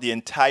lay out the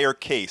entire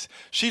case,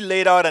 she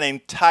laid out an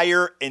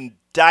entire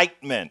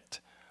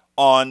indictment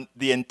on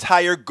the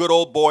entire good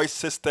old boy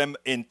system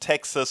in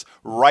Texas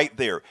right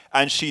there.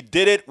 And she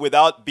did it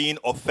without being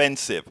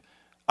offensive.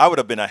 I would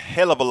have been a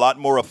hell of a lot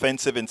more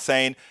offensive in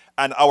saying,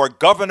 And our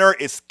governor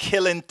is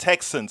killing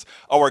Texans.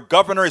 Our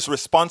governor is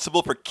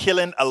responsible for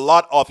killing a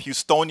lot of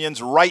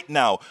Houstonians right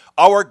now.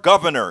 Our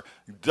governor,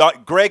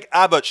 Greg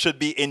Abbott, should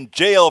be in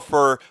jail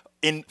for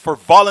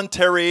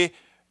voluntary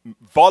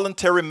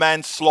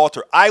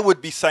manslaughter. I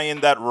would be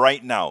saying that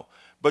right now.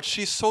 But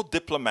she's so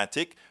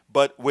diplomatic.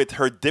 But with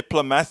her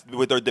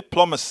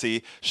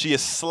diplomacy, she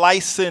is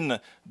slicing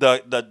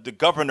the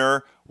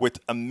governor with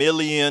a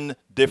million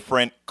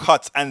different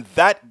cuts. And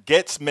that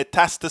gets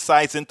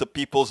metastasized into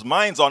people's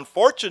minds.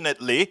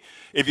 Unfortunately,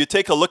 if you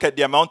take a look at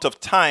the amount of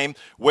time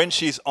when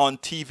she's on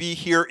TV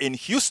here in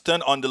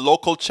Houston on the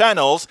local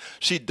channels,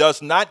 she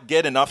does not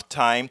get enough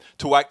time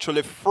to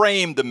actually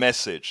frame the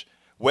message.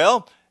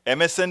 Well,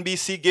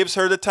 MSNBC gives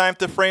her the time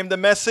to frame the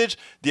message,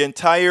 the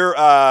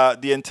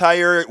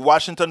entire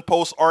Washington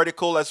Post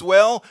article as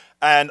well.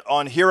 And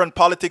on Here on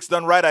Politics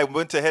Done Right, I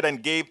went ahead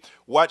and gave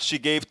what she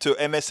gave to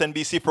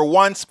MSNBC for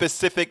one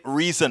specific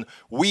reason.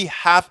 We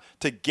have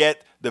to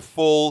get the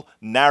full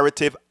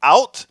narrative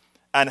out,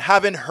 and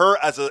having her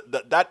as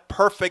that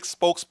perfect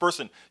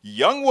spokesperson,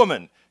 young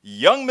woman,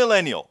 young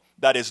millennial,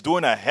 that is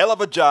doing a hell of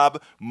a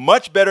job,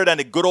 much better than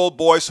the good old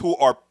boys who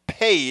are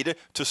paid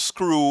to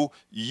screw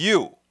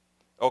you.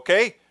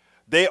 Okay?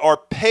 They are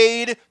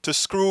paid to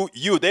screw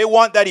you. They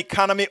want that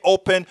economy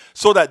open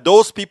so that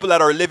those people that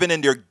are living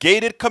in their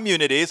gated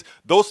communities,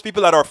 those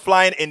people that are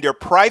flying in their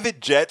private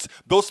jets,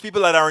 those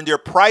people that are in their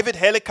private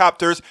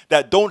helicopters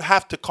that don't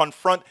have to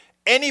confront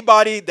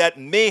anybody that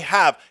may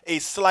have a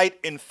slight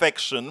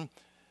infection,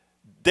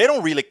 they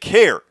don't really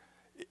care.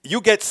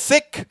 You get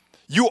sick,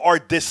 you are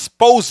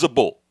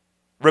disposable.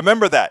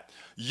 Remember that.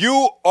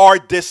 You are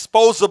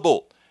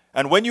disposable.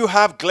 And when you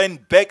have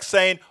Glenn Beck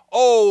saying,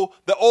 oh,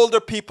 the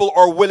older people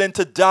are willing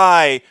to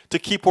die to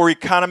keep our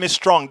economy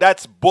strong,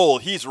 that's bull.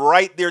 He's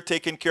right there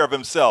taking care of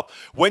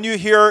himself. When you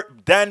hear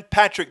Dan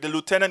Patrick, the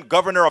lieutenant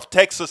governor of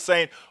Texas,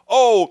 saying,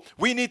 oh,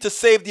 we need to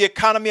save the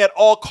economy at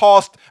all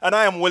costs, and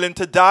I am willing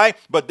to die,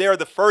 but they're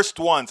the first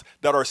ones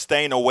that are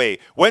staying away.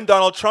 When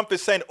Donald Trump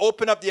is saying,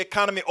 open up the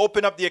economy,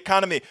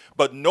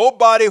 but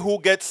nobody who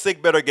gets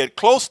sick better get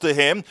close to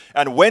him,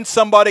 and when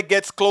somebody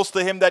gets close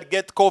to him that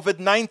gets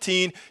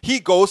COVID-19, he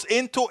goes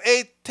into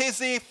a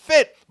tizzy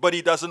fit, but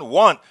he doesn't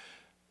want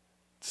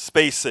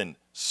spacing,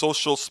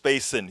 social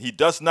spacing. He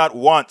does not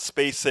want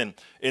spacing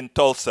in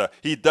Tulsa.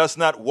 He does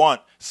not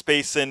want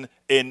spacing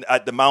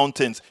at the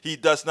mountains. He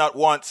does not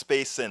want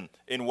spacing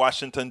in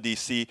Washington,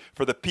 D.C.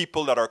 for the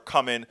people that are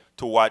coming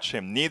to watch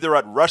him. Neither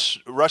at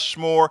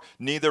Rushmore,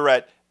 neither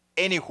at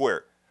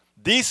anywhere.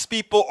 These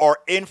people are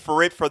in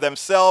for it for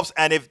themselves.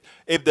 And if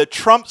the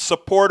Trump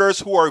supporters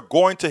who are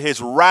going to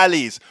his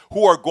rallies,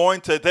 who are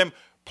going to them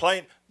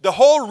playing, the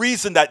whole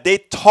reason that they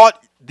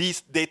taught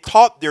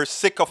their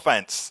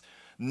sycophants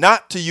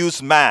not to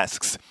use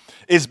masks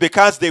is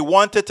because they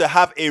wanted to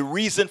have a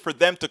reason for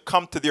them to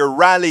come to their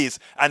rallies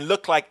and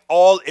look like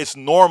all is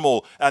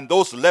normal and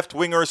those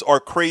left-wingers are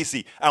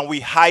crazy and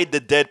we hide the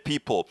dead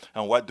people.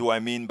 And what do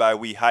I mean by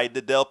we hide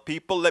the dead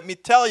people? Let me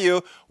tell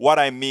you what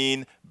I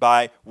mean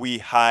by we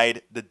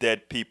hide the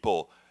dead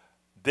people.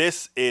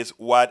 This is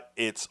what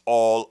it's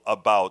all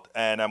about.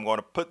 And I'm going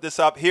to put this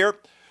up here.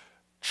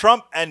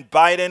 Trump and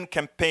Biden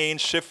campaign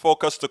shift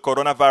focus to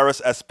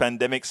coronavirus as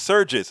pandemic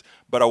surges.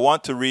 But I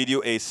want to read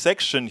you a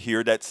section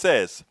here that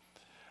says,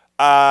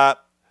 let's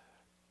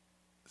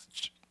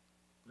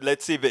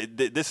see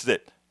if this is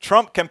it.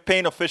 Trump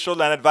campaign officials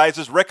and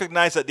advisors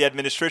recognize that the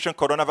administration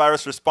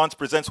coronavirus response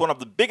presents one of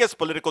the biggest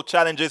political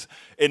challenges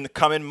in the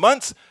coming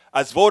months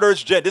as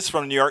voters, this is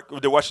from New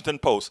York, the Washington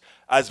Post,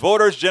 as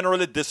voters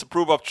generally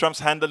disapprove of Trump's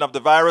handling of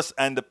the virus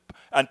and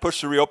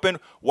push to reopen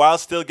while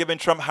still giving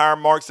Trump higher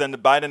marks than the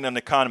Biden and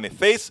economy.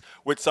 Faced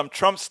with some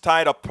Trump's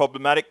tied up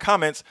problematic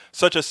comments,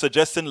 such as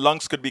suggesting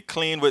lungs could be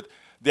cleaned with,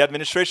 the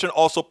administration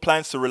also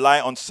plans to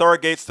rely on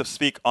surrogates to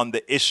speak on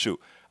the issue.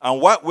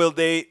 And what will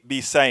they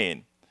be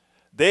saying?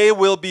 They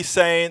will be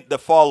saying the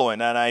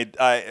following, and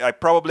I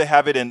probably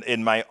have it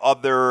in my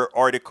other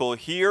article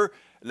here.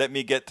 Let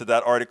me get to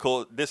that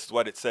article. This is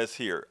what it says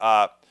here.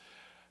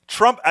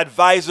 Trump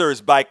advisors,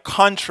 by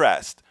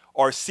contrast,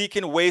 are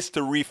seeking ways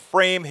to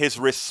reframe his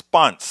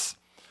response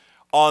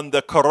on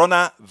the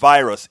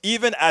coronavirus,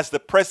 even as the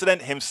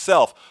president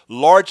himself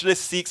largely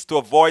seeks to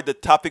avoid the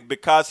topic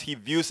because he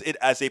views it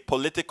as a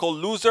political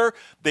loser.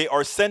 They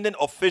are sending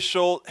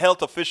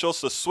health officials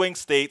to swing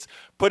states,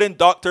 putting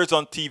doctors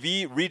on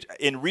TV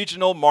in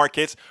regional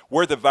markets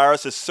where the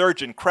virus is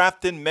surging,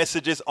 crafting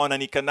messages on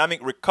an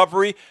economic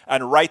recovery,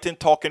 and writing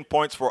talking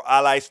points for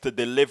allies to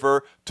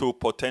deliver to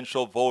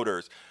potential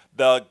voters.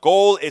 The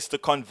goal is to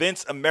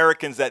convince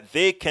Americans that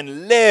they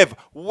can live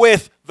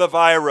with the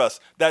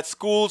virus, that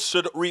schools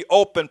should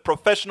reopen,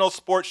 professional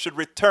sports should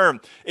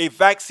return, a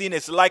vaccine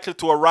is likely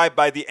to arrive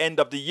by the end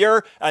of the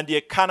year, and the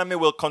economy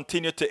will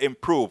continue to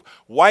improve.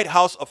 White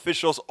House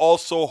officials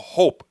also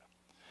hope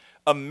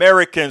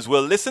Americans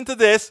will, listen to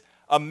this,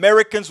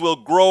 Americans will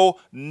grow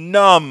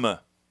numb.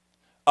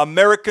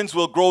 Americans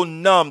will grow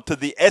numb to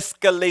the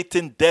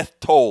escalating death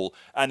toll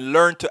and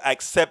learn to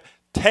accept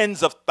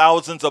tens of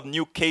thousands of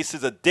new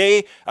cases a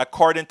day,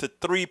 according to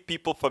 3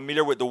 people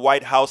familiar with the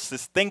White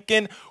House's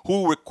thinking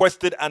who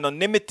requested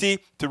anonymity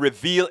to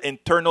reveal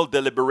internal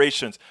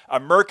deliberations.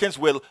 Americans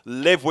will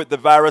live with the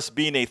virus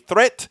being a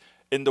threat.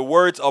 In the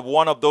words of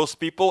one of those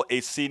people,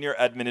 a senior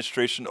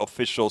administration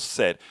official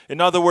said.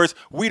 In other words,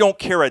 we don't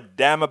care a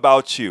damn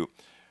about you.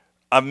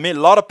 A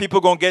lot of people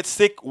going to get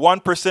sick.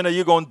 1% of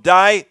you going to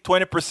die.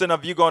 20%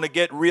 of you going to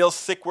get real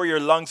sick where your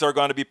lungs are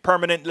going to be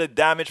permanently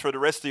damaged for the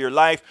rest of your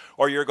life,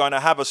 or you're going to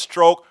have a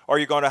stroke, or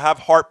you're going to have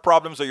heart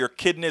problems, or your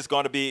kidney is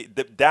going to be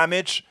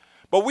damaged.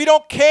 But we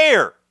don't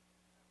care.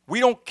 We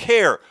don't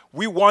care.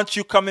 We want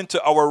you coming to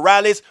our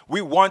rallies.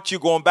 We want you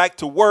going back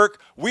to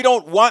work. We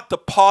don't want to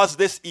pause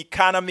this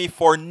economy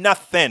for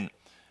nothing,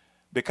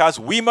 because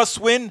we must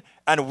win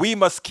and we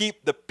must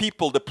keep the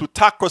people, the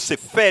plutocracy,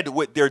 fed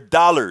with their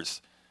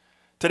dollars.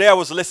 Today I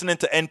was listening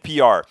to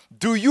NPR.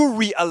 Do you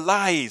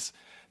realize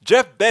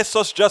Jeff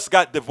Bezos just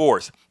got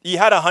divorced? He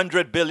had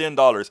 $100 billion.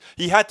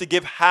 He had to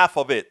give half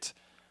of it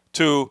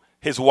to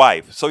his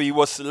wife. So he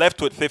was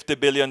left with $50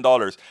 billion.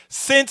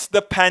 Since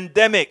the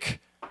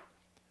pandemic,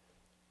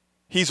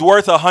 he's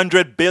worth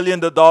 $100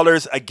 billion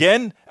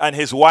again, and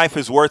his wife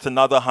is worth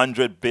another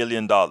 $100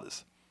 billion.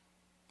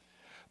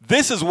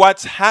 This is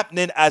what's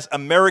happening as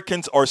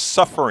Americans are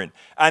suffering.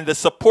 And the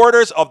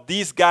supporters of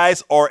these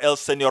guys are El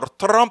Señor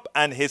Trump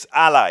and his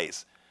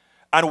allies.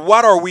 And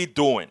what are we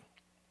doing?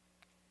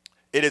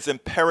 It is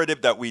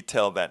imperative that we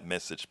tell that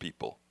message,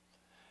 people.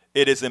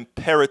 It is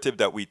imperative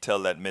that we tell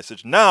that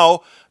message.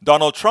 Now,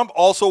 Donald Trump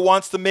also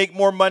wants to make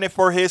more money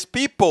for his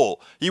people.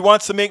 He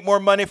wants to make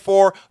more money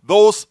for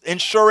those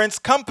insurance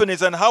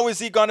companies. And how is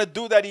he going to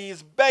do that? He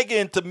is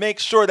begging to make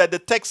sure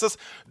that Texas,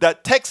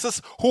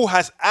 who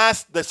has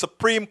asked the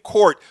Supreme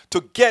Court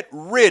to get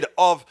rid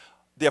of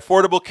the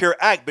Affordable Care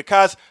Act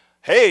because,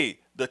 hey,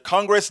 the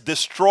Congress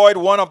destroyed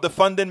one of the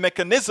funding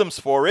mechanisms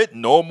for it.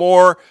 No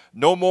more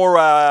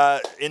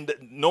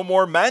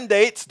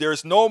mandates.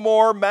 There's no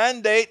more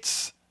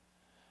mandates.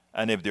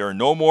 And if there are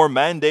no more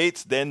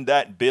mandates, then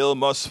that bill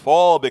must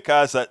fall,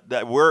 because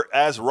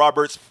as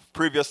Roberts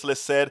previously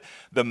said,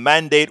 the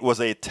mandate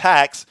was a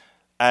tax.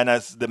 And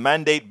as the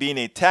mandate being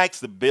a tax,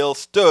 the bill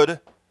stood.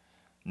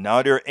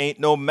 Now there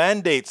ain't no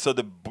mandate. So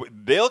the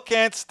bill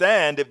can't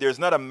stand if there's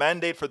not a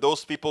mandate for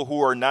those people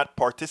who are not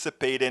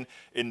participating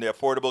in the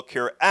Affordable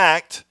Care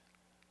Act.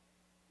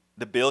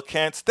 The bill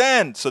can't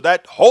stand. So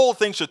that whole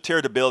thing should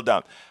tear the bill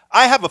down.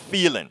 I have a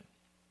feeling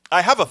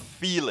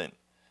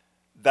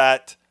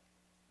that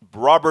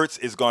Roberts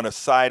is going to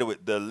side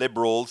with the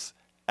liberals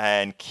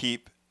and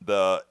keep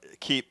ACA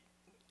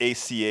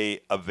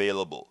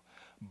available.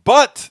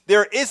 But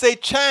there is a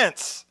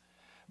chance,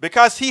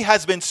 because he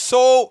has been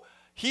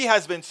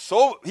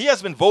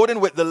voting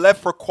with the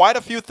left for quite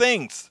a few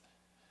things.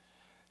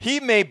 He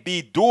may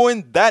be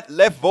doing that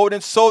left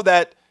voting so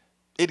that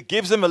it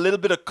gives him a little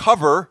bit of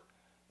cover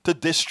to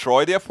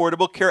destroy the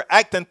Affordable Care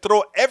Act and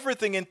throw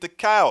everything into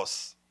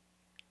chaos.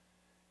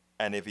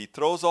 And if he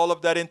throws all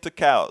of that into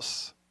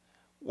chaos,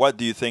 what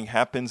do you think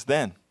happens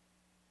then?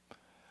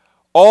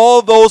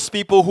 All those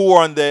people who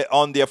are on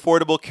the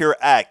Affordable Care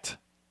Act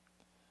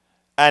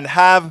and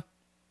have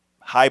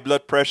high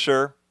blood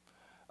pressure,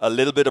 a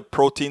little bit of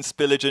protein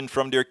spillage in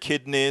from their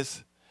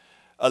kidneys,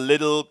 a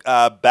little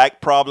back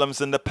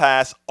problems in the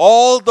past,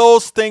 all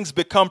those things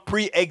become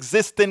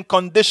pre-existing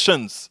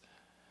conditions.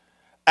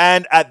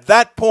 And at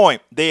that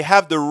point, they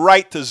have the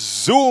right to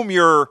zoom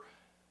your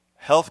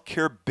health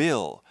care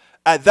bill.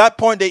 At that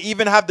point, they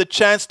even have the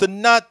chance to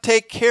not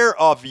take care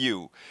of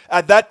you.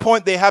 At that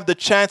point, they have the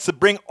chance to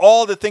bring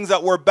all the things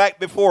that were back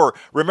before.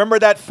 Remember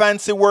that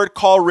fancy word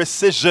called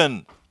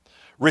rescission.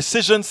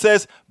 Rescission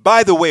says,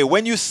 by the way,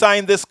 when you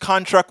signed this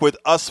contract with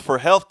us for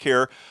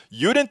healthcare,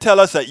 you didn't tell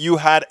us that you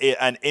had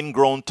an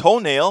ingrown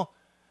toenail.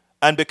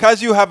 And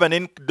because you have an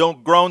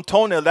ingrown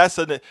toenail, that's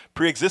a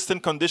pre-existing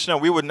condition,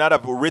 and we would not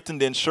have written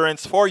the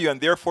insurance for you, and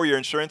therefore your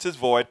insurance is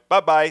void.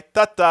 Bye-bye,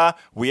 ta-ta,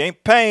 we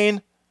ain't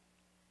paying.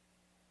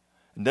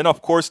 And then,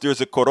 of course, there's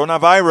a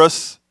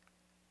coronavirus.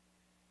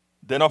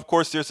 And what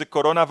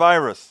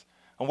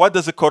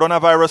does the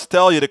coronavirus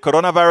tell you? The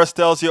coronavirus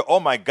tells you, oh,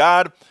 my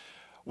God,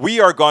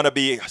 we are going to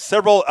be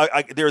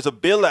there's a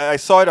bill, I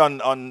saw it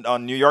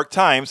on New York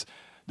Times.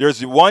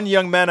 There's one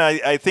young man,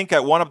 I think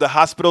at one of the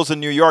hospitals in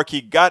New York,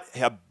 he got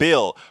a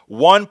bill,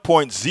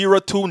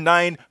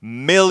 $1.029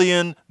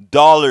 million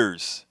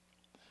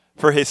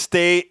for his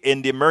stay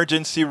in the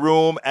emergency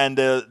room and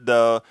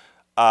the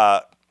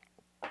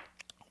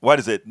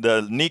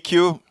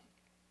NICU?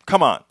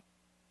 Come on.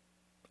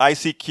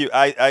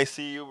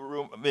 ICU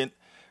room. I mean,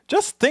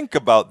 just think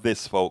about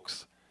this,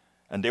 folks.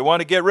 And they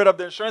want to get rid of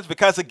the insurance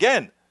because,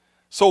 again,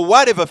 so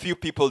what if a few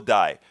people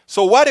die?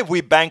 So what if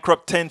we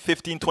bankrupt 10,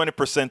 15,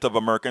 20% of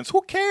Americans?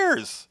 Who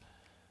cares?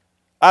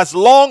 As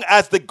long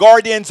as the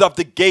guardians of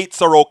the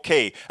gates are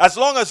okay, as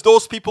long as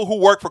those people who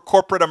work for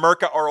corporate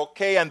America are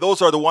okay, and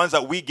those are the ones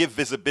that we give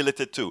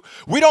visibility to.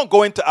 We don't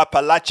go into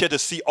Appalachia to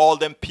see all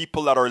them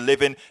people that are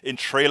living in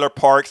trailer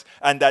parks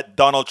and that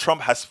Donald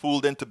Trump has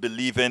fooled into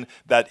believing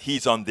that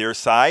he's on their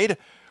side.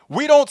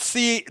 We don't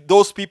see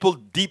those people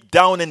deep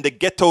down in the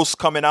ghettos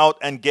coming out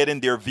and getting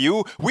their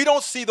view. We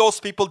don't see those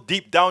people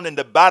deep down in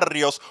the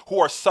barrios who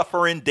are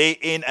suffering day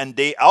in and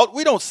day out.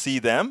 We don't see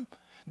them.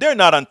 They're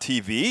not on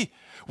TV.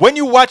 When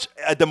you watch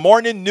the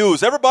morning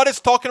news, everybody's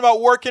talking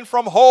about working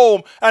from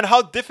home and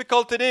how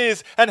difficult it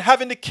is and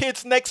having the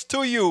kids next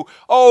to you.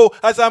 Oh,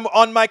 as I'm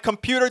on my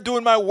computer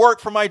doing my work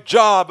for my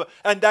job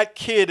and that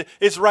kid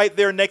is right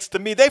there next to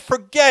me. They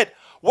forget.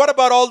 What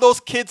about all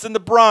those kids in the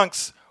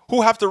Bronx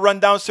who have to run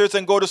downstairs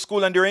and go to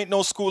school and there ain't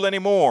no school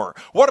anymore?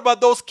 What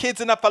about those kids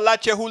in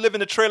Appalachia who live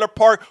in a trailer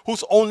park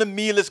whose only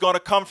meal is going to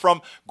come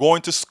from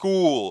going to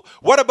school?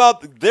 What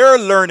about their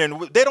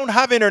learning? They don't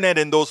have internet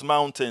in those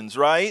mountains,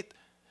 right?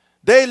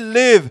 They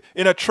live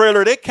in a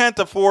trailer. They can't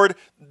afford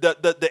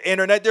the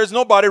internet. There's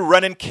nobody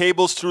running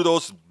cables through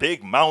those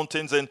big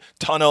mountains and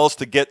tunnels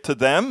to get to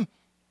them.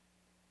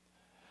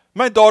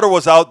 My daughter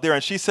was out there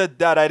and she said,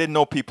 Dad, I didn't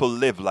know people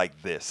live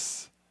like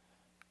this.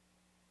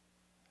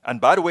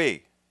 And by the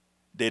way,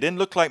 they didn't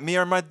look like me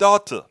or my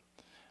daughter.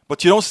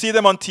 But you don't see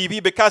them on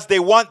TV because they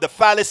want the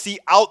fallacy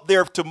out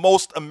there to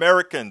most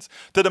Americans.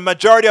 To the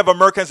majority of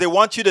Americans, they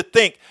want you to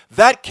think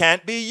that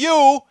can't be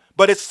you,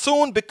 but it's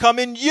soon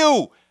becoming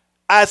you.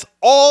 As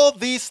all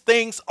these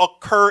things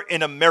occur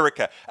in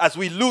America, as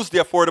we lose the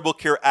Affordable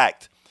Care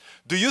Act,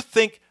 do you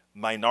think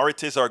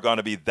minorities are going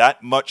to be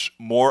that much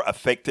more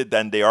affected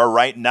than they are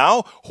right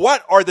now?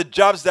 What are the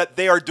jobs that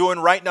they are doing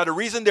right now? The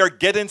reason they're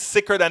getting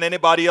sicker than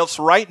anybody else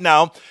right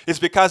now is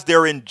because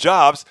they're in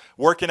jobs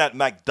working at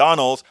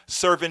McDonald's,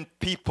 serving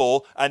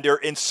people, and they're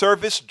in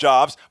service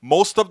jobs,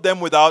 most of them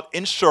without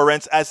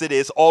insurance as it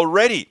is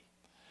already.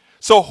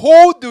 So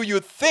who do you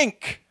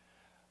think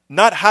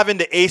not having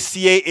the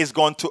ACA is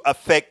going to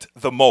affect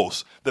the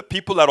most? The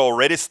people that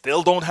already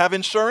still don't have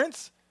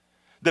insurance?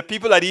 The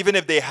people that even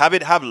if they have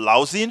it have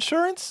lousy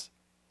insurance?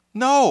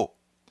 No.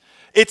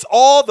 It's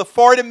all the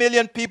 40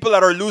 million people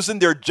that are losing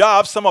their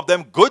jobs, some of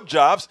them good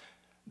jobs,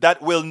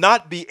 that will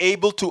not be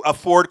able to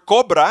afford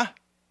COBRA.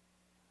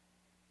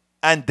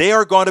 And they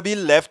are going to be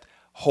left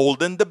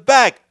holding the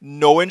bag.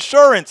 No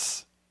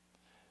insurance.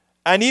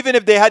 And even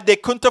if they had, they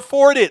couldn't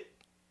afford it.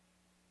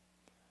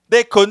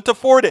 They couldn't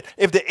afford it.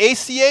 If the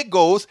ACA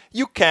goes,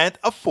 you can't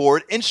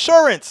afford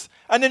insurance.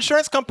 And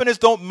insurance companies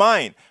don't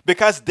mind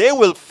because they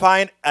will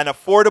find an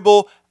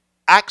affordable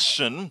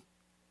action.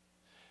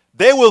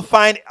 They will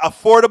find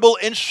affordable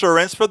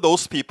insurance for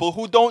those people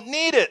who don't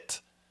need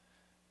it.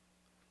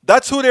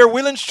 That's who they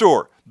will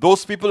insure,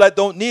 those people that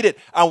don't need it.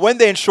 And when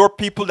they insure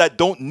people that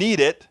don't need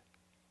it,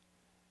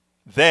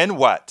 then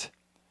what?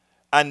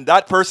 And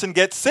that person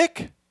gets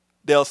sick,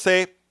 they'll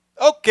say,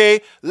 okay,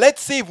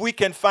 let's see if we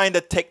can find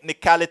a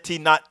technicality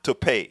not to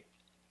pay.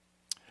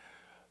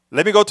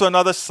 Let me go to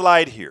another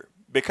slide here.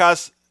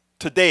 Because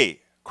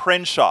today,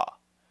 Crenshaw,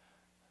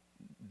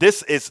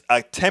 this is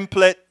a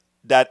template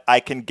that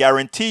I can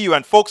guarantee you,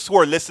 and folks who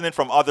are listening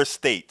from other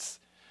states,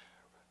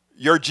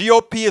 your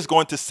GOP is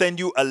going to send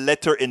you a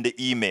letter in the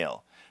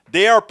email.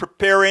 They are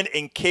preparing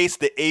in case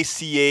the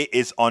ACA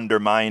is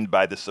undermined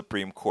by the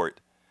Supreme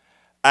Court.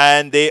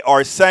 And they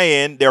are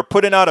saying, they're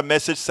putting out a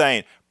message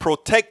saying,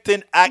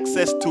 protecting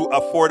access to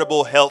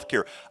affordable health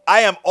care.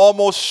 I am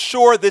almost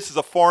sure this is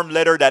a form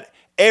letter that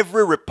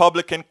every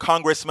Republican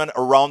congressman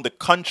around the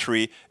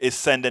country is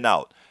sending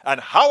out.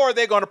 And how are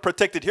they going to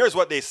protect it? Here's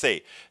what they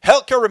say.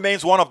 Healthcare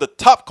remains one of the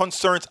top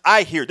concerns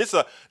I hear. This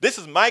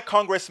is my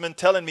congressman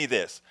telling me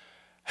this.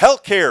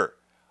 Healthcare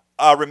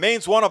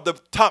remains one of the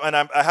top, and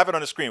I have it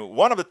on the screen,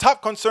 one of the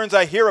top concerns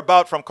I hear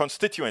about from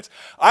constituents.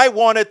 I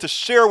wanted to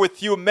share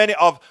with you many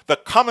of the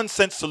common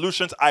sense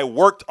solutions I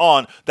worked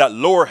on that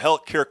lower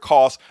healthcare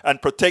costs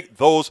and protect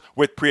those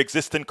with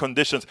pre-existing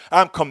conditions.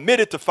 I'm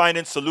committed to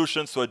finding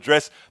solutions to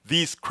address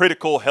these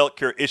critical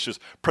healthcare issues,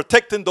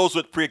 protecting those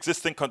with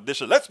pre-existing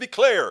conditions. Let's be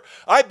clear.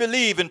 I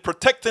believe in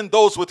protecting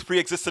those with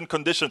pre-existing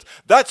conditions.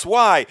 That's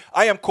why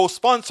I am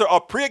co-sponsor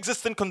of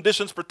Pre-Existing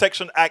Conditions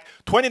Protection Act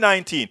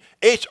 2019,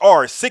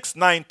 H.R. 692.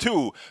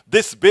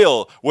 This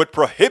bill would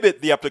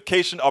prohibit the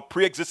application of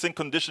pre-existing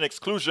condition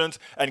exclusions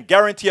and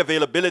guarantee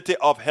availability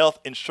of health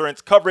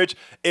insurance coverage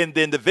in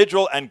the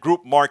individual and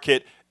group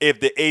market if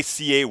the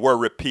ACA were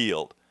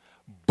repealed.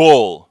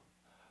 Bull.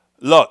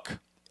 Look,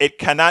 it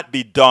cannot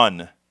be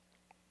done.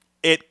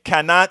 It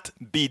cannot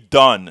be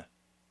done.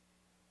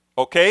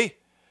 Okay?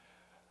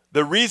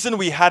 The reason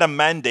we had a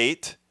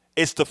mandate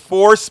is to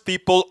force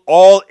people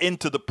all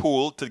into the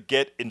pool to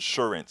get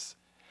insurance.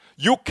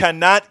 You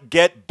cannot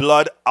get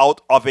blood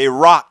out of a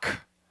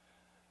rock.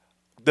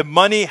 The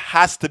money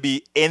has to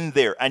be in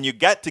there, and you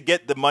got to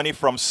get the money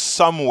from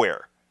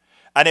somewhere.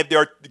 And if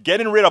they're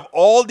getting rid of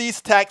all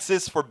these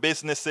taxes for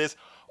businesses,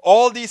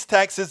 all these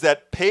taxes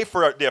that pay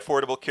for the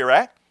Affordable Care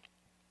Act,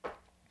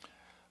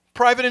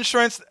 private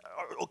insurance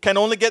can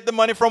only get the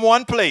money from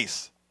one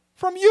place,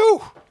 from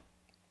you.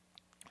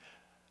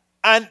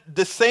 And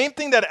the same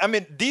thing that, I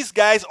mean, these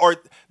guys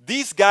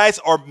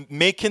are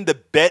making the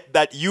bet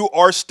that you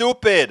are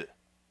stupid.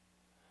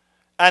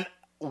 And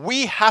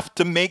we have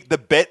to make the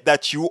bet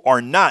that you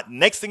are not.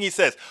 Next thing he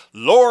says,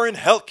 lowering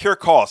healthcare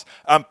costs.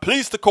 I'm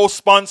pleased to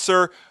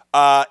co-sponsor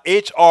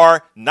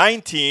HR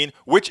 19,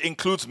 which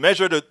includes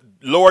measure to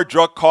lower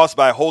drug costs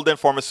by holding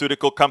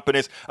pharmaceutical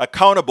companies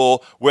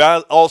accountable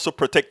while also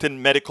protecting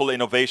medical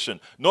innovation.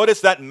 Notice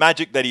that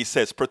magic that he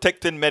says,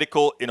 protecting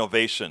medical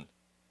innovation.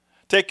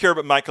 Take care of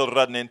it, Michael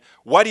Rudnin.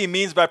 What he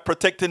means by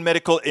protecting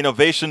medical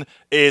innovation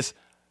is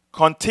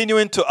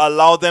continuing to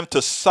allow them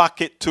to sock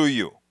it to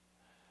you.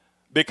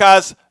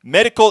 Because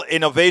medical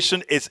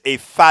innovation is a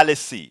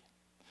fallacy.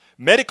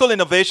 Medical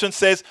innovation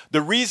says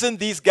the reason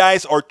these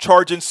guys are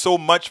charging so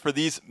much for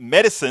these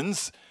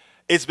medicines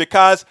is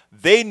because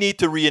they need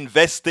to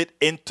reinvest it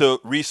into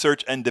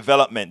research and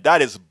development.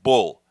 That is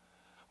bull.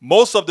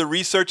 Most of the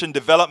research and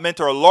development,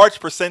 or a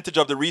large percentage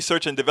of the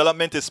research and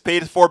development, is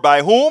paid for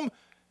by whom?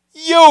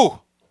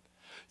 You.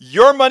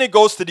 Your money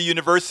goes to the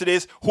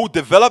universities who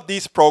develop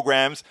these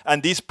programs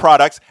and these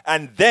products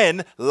and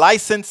then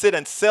license it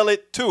and sell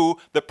it to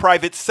the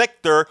private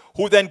sector,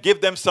 who then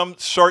give them some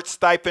short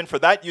stipend for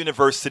that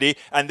university,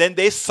 and then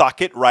they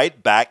sock it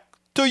right back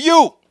to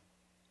you.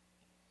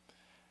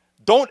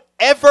 Don't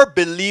ever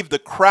believe the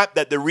crap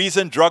that the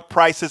reason drug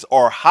prices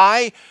are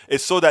high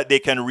is so that they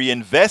can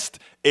reinvest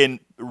in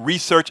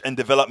research and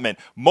development.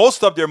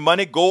 Most of their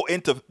money go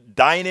into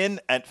dining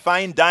and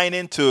fine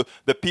dining to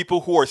the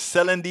people who are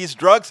selling these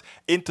drugs,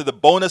 into the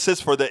bonuses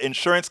for the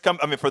insurance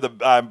for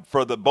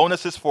the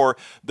bonuses for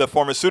the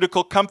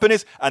pharmaceutical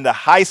companies, and the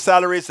high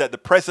salaries that the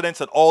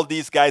presidents and all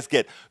these guys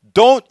get.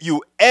 Don't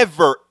you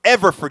ever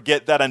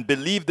forget that and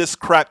believe this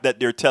crap that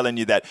they're telling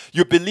you that.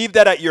 You believe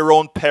that at your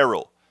own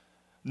peril.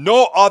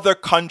 No other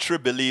country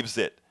believes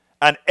it.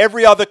 And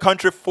every other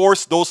country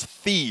forced those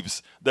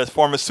thieves, the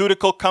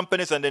pharmaceutical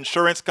companies and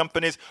insurance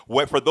companies,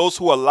 for those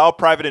who allow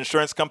private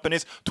insurance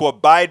companies to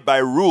abide by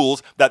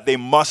rules that they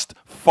must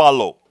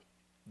follow.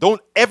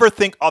 Don't ever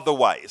think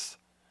otherwise.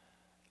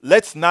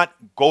 Let's not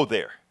go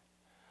there.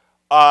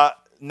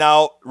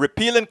 Now,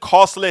 repealing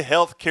costly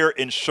health care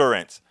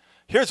insurance.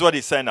 Here's what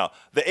he's saying now.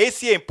 The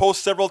ACA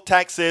imposed several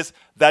taxes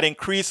that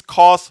increase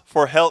costs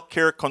for health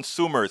care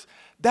consumers.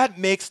 That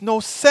makes no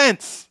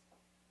sense.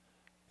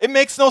 It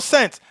makes no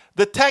sense.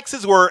 The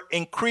taxes were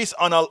increased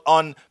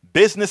on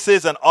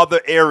businesses and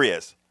other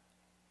areas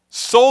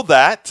so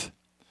that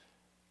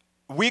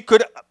we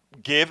could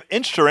give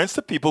insurance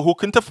to people who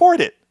couldn't afford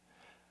it.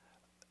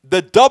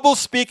 The double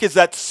speak is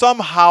that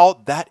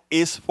somehow that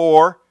is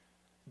for,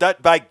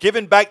 that by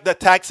giving back the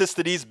taxes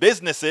to these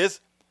businesses,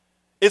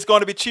 it's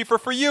going to be cheaper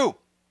for you.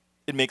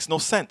 It makes no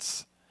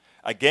sense.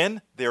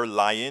 Again, they're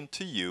lying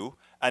to you.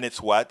 And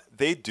it's what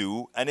they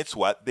do, and it's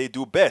what they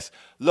do best.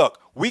 Look,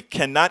 we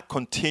cannot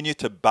continue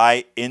to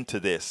buy into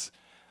this.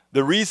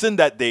 The reason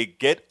that they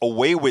get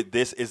away with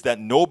this is that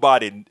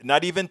nobody,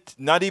 not even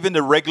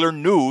the regular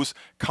news,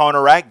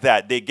 counteract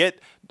that.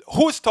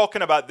 Who's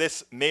talking about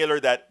this mailer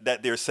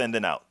that they're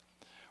sending out?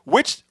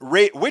 Which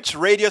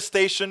radio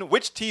station,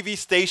 which TV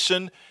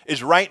station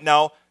is right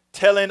now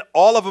telling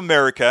all of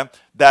America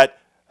that,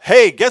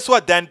 hey, guess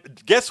what, Dan?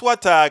 Guess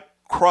what?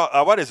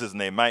 What is his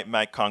name?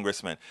 My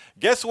congressman.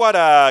 Guess what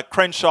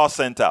Crenshaw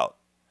sent out?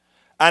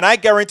 And I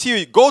guarantee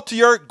you, go to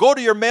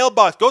your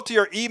mailbox, go to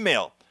your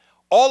email.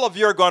 All of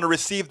you are going to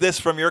receive this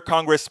from your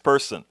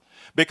congressperson,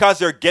 because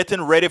they're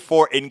getting ready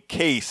for in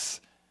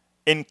case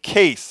it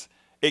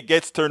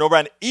gets turned over.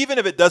 And even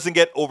if it doesn't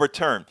get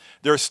overturned,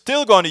 they're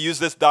still going to use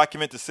this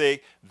document to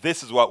say,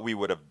 this is what we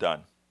would have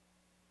done.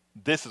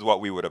 This is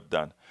what we would have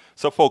done.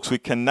 So, folks, we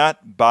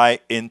cannot buy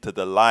into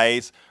the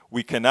lies.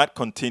 We cannot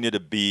continue to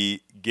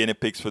be guinea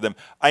pigs for them.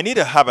 I need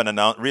to have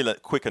really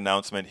quick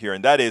announcement here,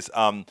 and that is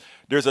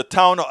there's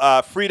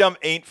a Freedom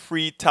Ain't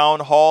Free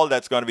town hall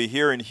that's going to be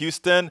here in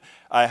Houston.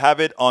 I have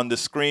it on the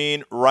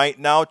screen right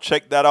now.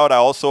 Check that out. I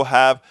also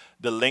have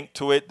the link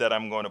to it that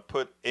I'm going to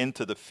put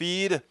into the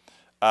feed.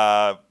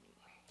 One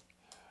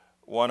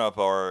of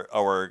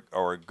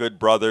our good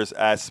brothers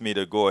asked me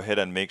to go ahead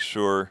and make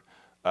sure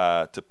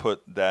to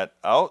put that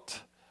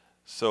out.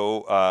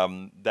 So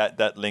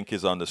that link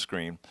is on the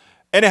screen.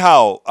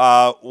 Anyhow,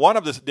 one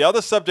of the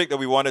other subject that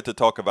we wanted to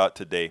talk about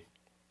today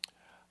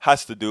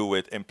has to do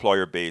with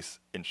employer-based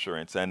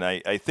insurance. And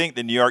I think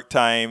the New York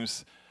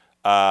Times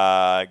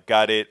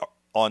got it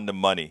on the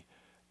money.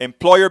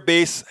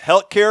 Employer-based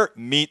healthcare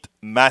meet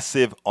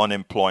massive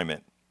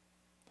unemployment.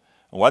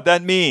 And what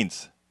that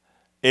means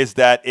is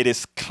that it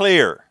is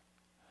clear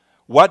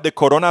what the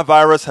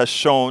coronavirus has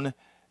shown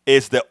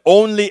is the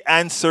only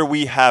answer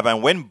we have.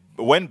 And when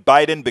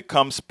Biden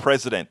becomes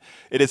president,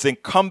 it is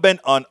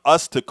incumbent on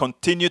us to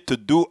continue to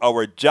do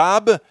our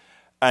job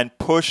and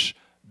push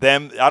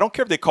them. I don't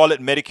care if they call it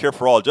Medicare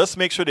for all. Just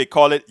make sure they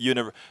call it,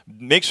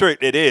 make sure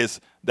it is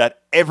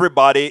that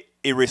everybody,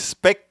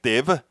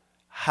 irrespective,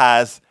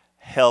 has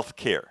health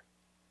care.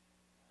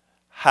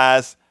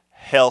 Has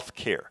health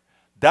care.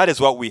 That is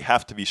what we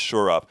have to be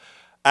sure of.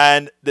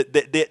 And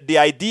the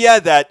idea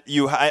that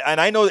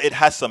and I know it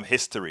has some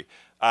history.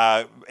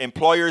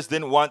 Employers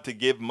didn't want to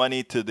give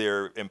money to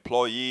their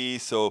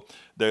employees, so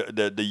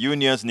the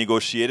unions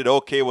negotiated.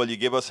 Okay, well, you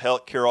give us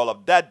health care, all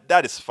of that.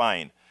 That is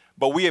fine,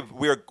 but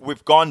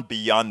we've gone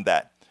beyond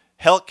that.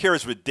 Healthcare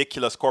is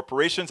ridiculous.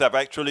 Corporations have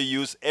actually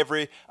used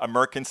every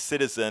American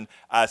citizen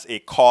as a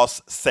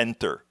cost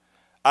center.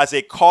 As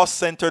a cost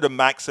center to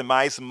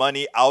maximize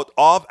money out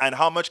of, and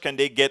how much can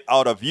they get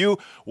out of you?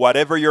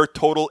 Whatever your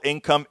total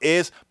income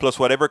is, plus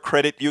whatever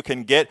credit you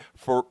can get,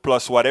 for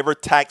plus whatever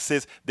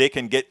taxes they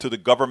can get to the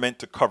government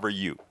to cover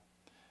you.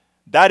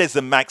 That is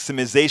the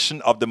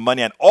maximization of the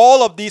money. And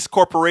all of these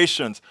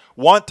corporations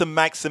want to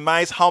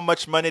maximize how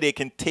much money they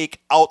can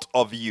take out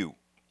of you.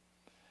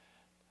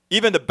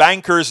 Even the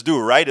bankers do,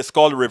 right? It's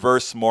called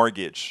reverse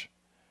mortgage,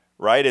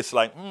 right? It's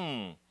like,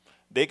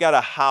 they got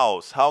a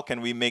house. How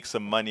can we make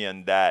some money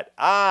on that?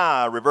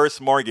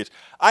 Reverse mortgage.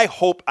 I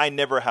hope I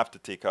never have to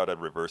take out a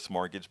reverse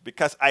mortgage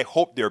because I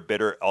hope there are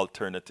better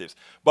alternatives.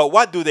 But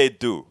what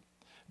do?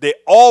 They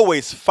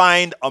always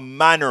find a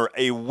manner,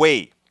 a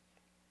way.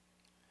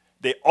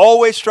 They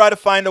always try to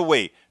find a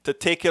way to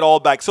take it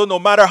all back. So no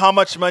matter how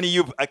much money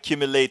you've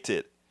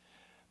accumulated,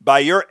 by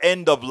your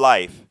end of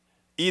life,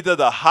 either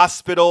the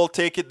hospital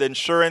take it, the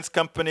insurance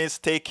companies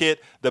take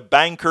it, the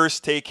bankers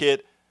take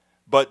it.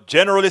 But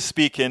generally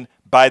speaking,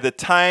 by the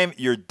time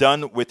you're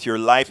done with your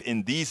life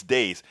in these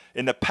days,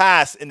 in the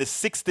past, in the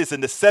 60s,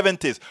 in the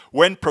 70s,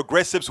 when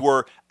progressives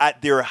were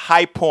at their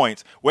high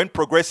points, when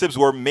progressives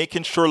were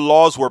making sure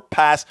laws were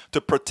passed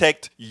to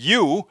protect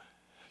you,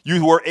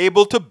 you were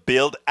able to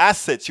build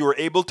assets. You were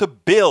able to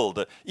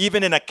build,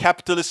 even in a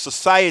capitalist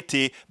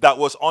society that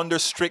was under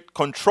strict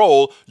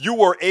control, you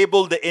were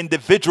able, the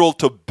individual,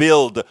 to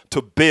build,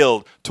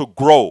 to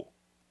grow.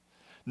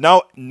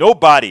 Now,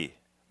 nobody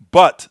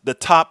but the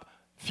top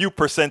few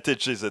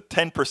percentages,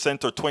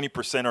 10% or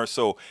 20% or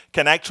so,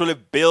 can actually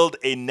build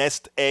a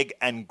nest egg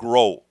and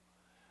grow.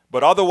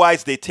 But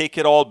otherwise, they take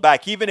it all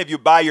back. Even if you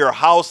buy your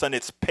house and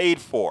it's paid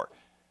for,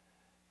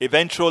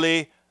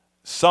 eventually,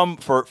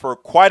 for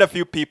quite a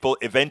few people,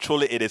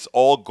 eventually it is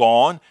all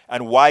gone.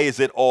 And why is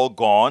it all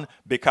gone?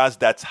 Because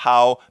that's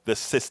how the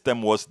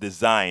system was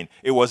designed.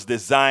 It was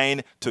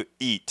designed to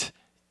eat,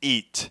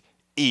 cannibalize,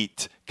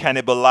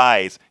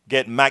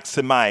 get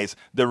maximized.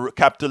 The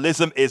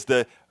capitalism is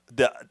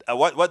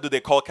what do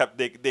they call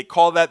they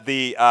call that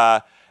the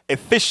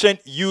efficient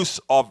use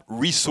of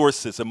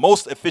resources, the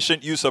most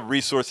efficient use of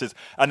resources.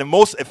 And the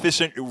most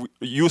efficient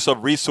use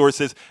of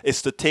resources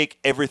is to take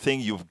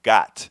everything you've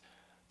got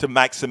to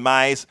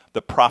maximize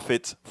the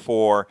profits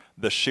for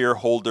the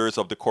shareholders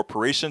of the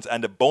corporations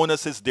and the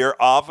bonuses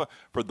thereof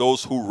for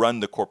those who run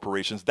the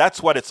corporations. That's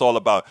what it's all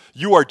about.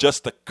 You are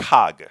just a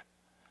cog.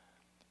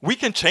 We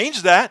can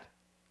change that.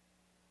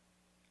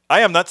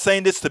 I am not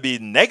saying this to be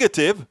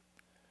negative.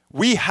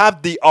 We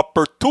have the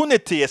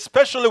opportunity,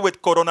 especially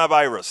with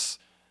coronavirus.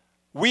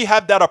 We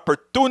have that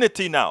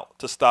opportunity now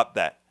to stop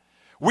that.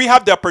 We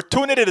have the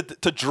opportunity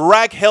to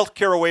drag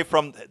healthcare away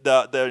from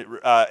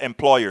the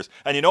employers.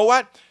 And you know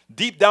what?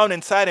 Deep down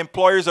inside,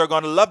 employers are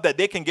going to love that.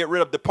 They can get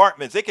rid of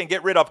departments. They can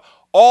get rid of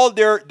all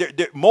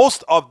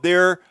most of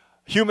their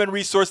human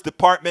resource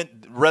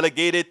department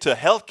relegated to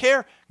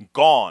healthcare,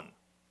 gone.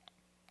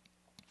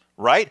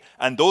 Right?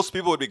 And those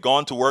people would be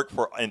gone to work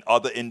in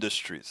other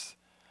industries.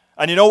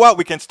 And you know what?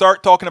 We can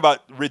start talking about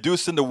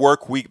reducing the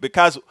work week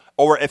because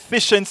our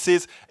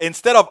efficiencies,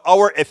 instead of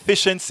our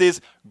efficiencies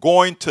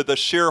going to the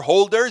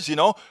shareholders,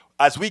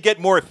 as we get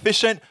more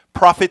efficient,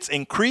 profits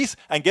increase.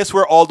 And guess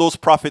where all those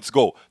profits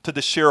go? To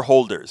the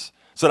shareholders.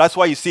 So that's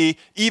why you see,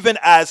 even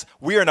as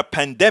we're in a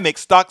pandemic,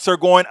 stocks are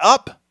going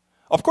up.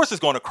 Of course,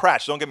 it's going to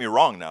crash. Don't get me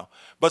wrong now.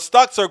 But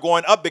stocks are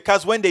going up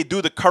because when they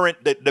do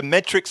the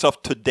metrics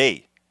of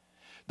today,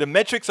 the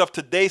metrics of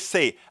today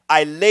say,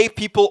 I lay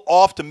people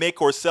off to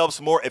make ourselves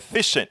more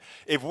efficient.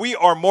 If we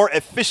are more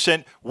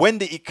efficient, when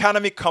the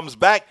economy comes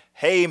back,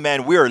 hey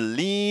man, we're a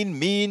lean,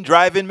 mean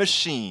driving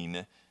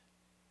machine.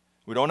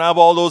 We don't have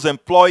all those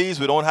employees.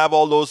 We don't have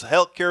all those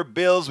healthcare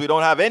bills. We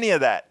don't have any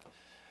of that.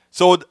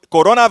 So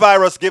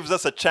coronavirus gives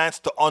us a chance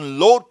to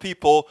unload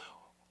people,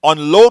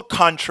 unload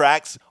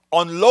contracts,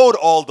 unload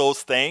all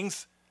those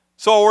things.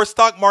 So our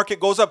stock market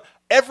goes up.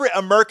 Every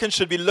American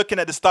should be looking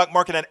at the stock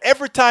market, and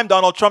every time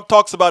Donald Trump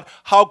talks about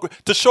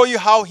to show you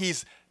how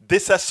he's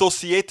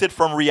disassociated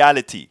from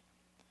reality.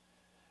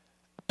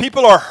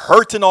 People are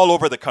hurting all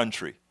over the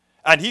country.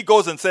 And he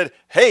goes and said,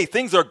 hey,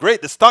 things are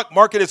great. The stock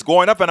market is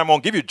going up, and I'm going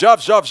to give you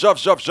jobs.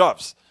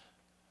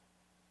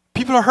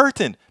 People are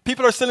hurting.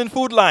 People are selling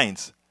food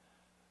lines.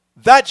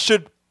 That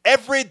should,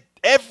 every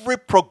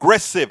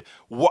progressive,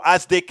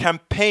 as they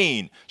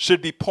campaign,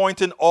 should be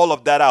pointing all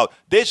of that out.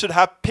 They should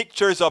have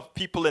pictures of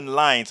people in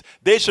lines.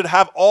 They should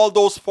have all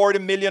those 40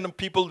 million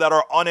people that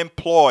are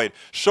unemployed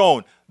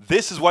shown.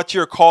 This is what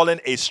you're calling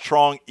a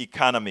strong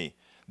economy.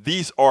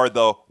 These are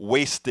the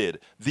wasted.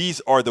 These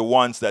are the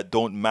ones that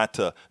don't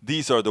matter.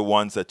 These are the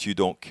ones that you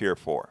don't care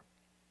for.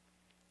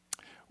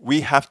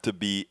 We have to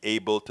be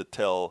able to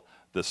tell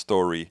the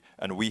story,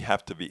 and we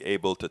have to be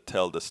able to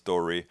tell the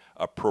story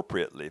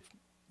appropriately.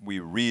 We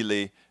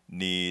really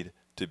need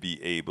to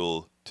be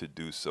able to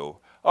do so.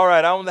 All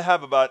right, I only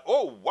have about,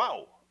 oh,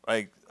 wow.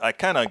 I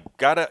kind of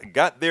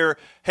got there.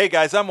 Hey,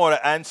 guys, I'm going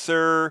to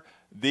answer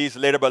these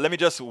later, but let me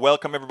just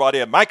welcome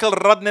everybody. Michael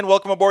Rudnin,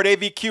 welcome aboard.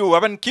 AVQ,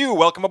 Evan Q,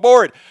 welcome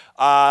aboard.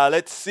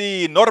 Let's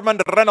see, Norman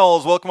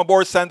Reynolds, welcome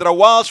aboard. Sandra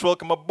Walsh,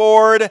 welcome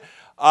aboard.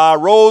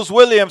 Rose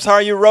Williams, how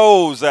are you,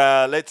 Rose?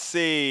 Let's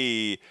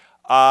see,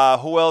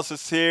 who else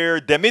is here?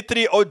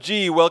 Dimitri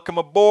OG, welcome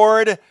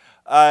aboard.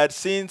 I'd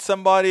seen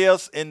somebody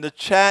else in the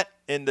chat.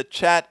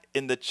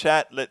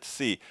 Let's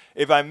see.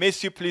 If I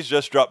miss you, please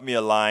just drop me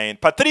a line.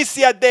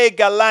 Patricia De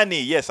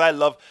Galani. Yes, I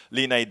love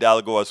Lina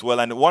Hidalgo as well.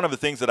 And one of the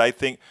things that I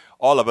think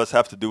all of us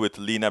have to do with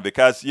Lina,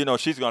 because, you know,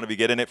 she's going to be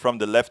getting it from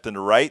the left and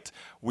the right.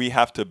 We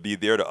have to be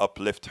there to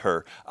uplift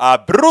her.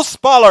 Bruce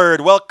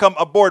Pollard, welcome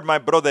aboard, my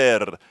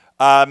brother.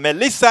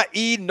 Melissa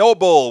E.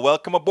 Noble,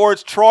 welcome aboard.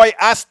 Troy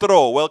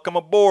Astro, welcome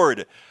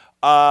aboard.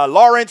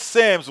 Lawrence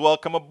Sims,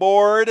 welcome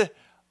aboard.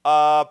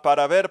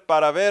 Para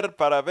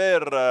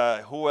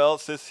ver, who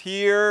else is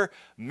here?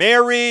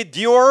 Mary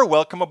Dior,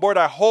 welcome aboard.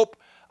 I hope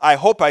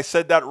I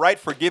said that right.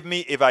 Forgive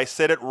me if I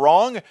said it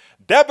wrong.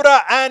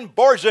 Deborah Ann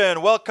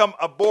Borjan, welcome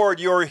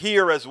aboard. You're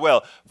here as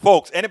well.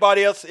 Folks,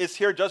 anybody else is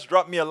here, just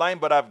drop me a line,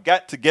 but I've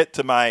got to get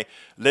to my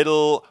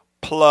little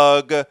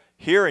plug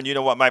here, and you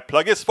know what my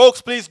plug is.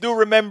 Folks, please do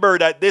remember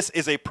that this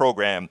is a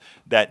program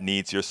that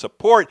needs your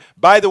support.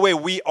 By the way,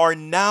 we are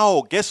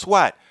now, guess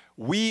what?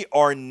 We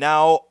are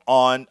now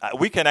on,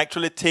 we can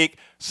actually take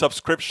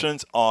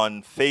subscriptions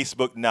on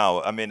Facebook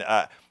now. I mean,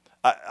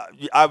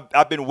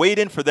 I've been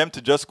waiting for them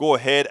to just go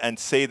ahead and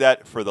say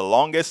that for the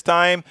longest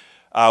time.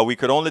 We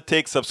could only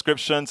take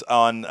subscriptions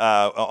on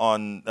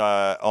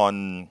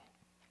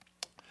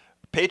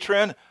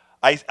Patreon.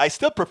 I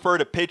still prefer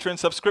the Patreon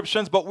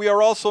subscriptions, but we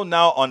are also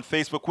now on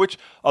Facebook, which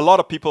a lot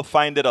of people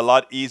find it a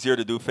lot easier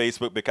to do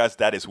Facebook because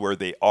that is where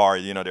they are.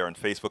 You know, they're on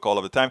Facebook all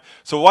of the time.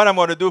 So what I'm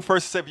going to do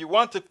first is, if you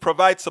want to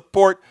provide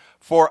support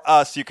for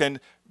us, you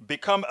can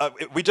become,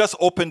 we just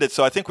opened it,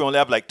 so I think we only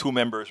have like 2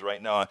 members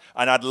right now,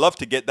 and I'd love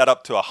to get that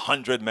up to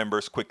 100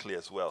 members quickly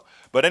as well.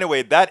 But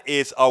anyway, that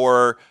is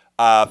our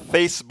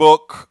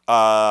Facebook,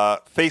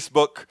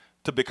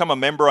 to become a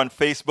member on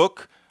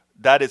Facebook.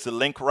 That is the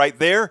link right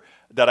there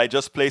that I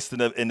just placed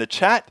in the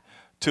chat.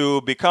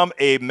 To become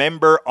a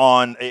member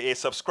on, a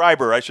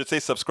subscriber, I should say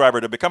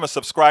subscriber, to become a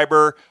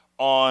subscriber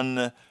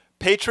on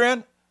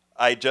Patreon,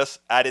 I just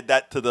added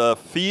that to the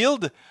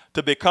field.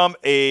 To become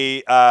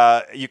a,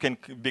 you can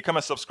become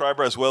a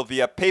subscriber as well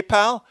via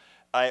PayPal.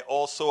 I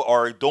also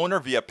are a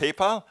donor via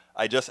PayPal.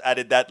 I just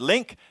added that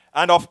link.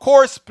 And of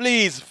course,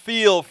 please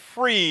feel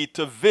free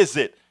to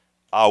visit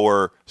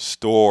our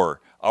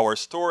store. Our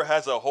store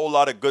has a whole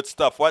lot of good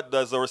stuff. What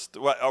does our,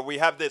 we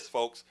have this,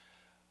 folks.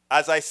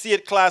 As I See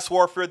It, Class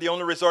Warfare, the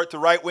Only Resort to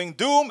Right-Wing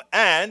Doom,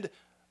 and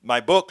my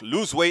book,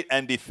 Lose Weight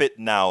and Be Fit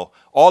Now.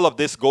 All of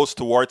this goes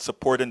towards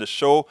supporting the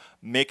show,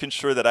 making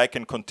sure that I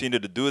can continue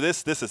to do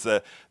this. This is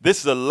a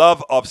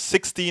love of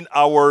 16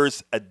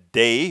 hours a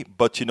day,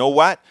 but you know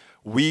what?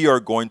 We are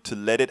going to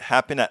let it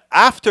happen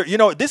after, you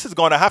know, this is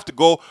going to have to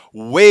go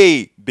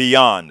way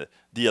beyond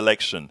the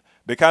election,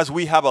 because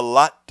we have a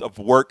lot of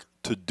work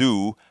to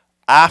do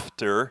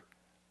after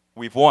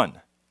we've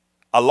won.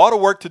 A lot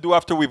of work to do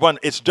after we've won.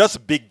 It's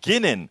just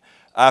beginning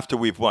after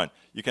we've won.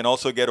 You can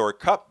also get our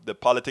cup, the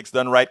Politics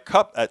Done Right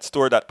cup, at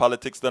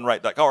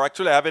store.politicsdoneright.com. Or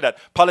actually, I have it at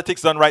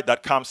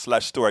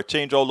politicsdoneright.com/store. I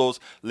change all those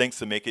links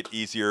to make it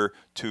easier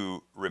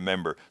to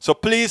remember. So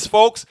please,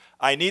 folks,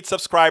 I need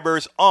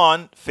subscribers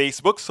on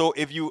Facebook. So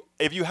if you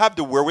have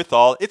the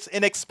wherewithal, it's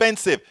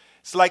inexpensive.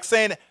 It's like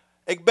saying,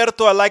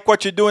 Egberto, I like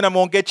what you're doing. I'm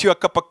going to get you a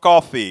cup of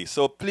coffee.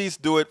 So please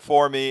do it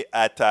for me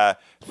at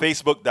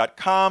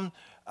facebook.com.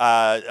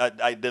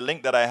 The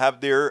link that I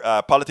have there,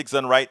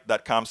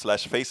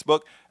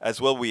 politicsdoneright.com/Facebook. As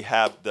well, we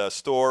have the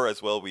store.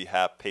 As well, we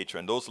have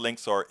Patreon. Those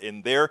links are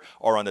in there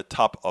or on the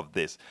top of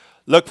this.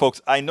 Look, folks,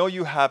 I know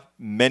you have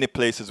many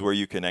places where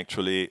you can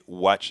actually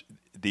watch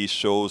these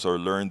shows or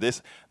learn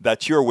this.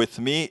 That you're with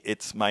me.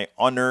 It's my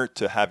honor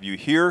to have you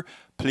here.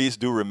 Please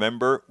do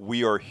remember,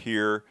 we are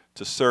here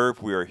to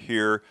serve. We are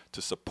here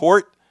to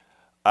support.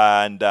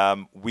 And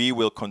we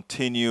will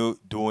continue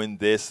doing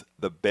this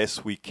the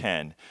best we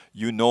can.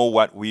 You know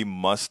what we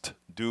must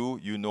do.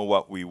 You know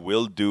what we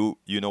will do.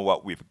 You know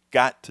what we've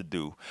got to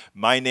do.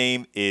 My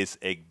name is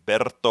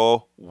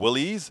Egberto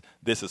Willies.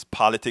 This is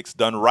Politics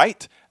Done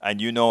Right. And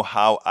you know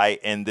how I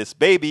end this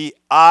baby.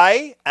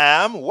 I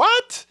am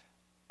what?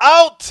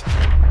 Out!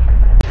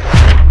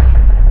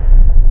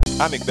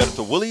 I'm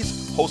Egberto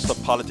Willies, host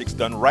of Politics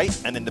Done Right,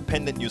 an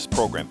independent news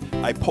program.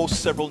 I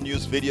post several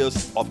news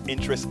videos of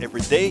interest every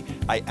day.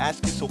 I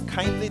ask you so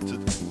kindly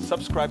to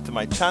subscribe to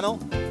my channel,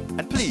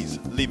 and please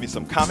leave me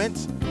some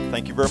comments.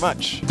 Thank you very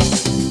much.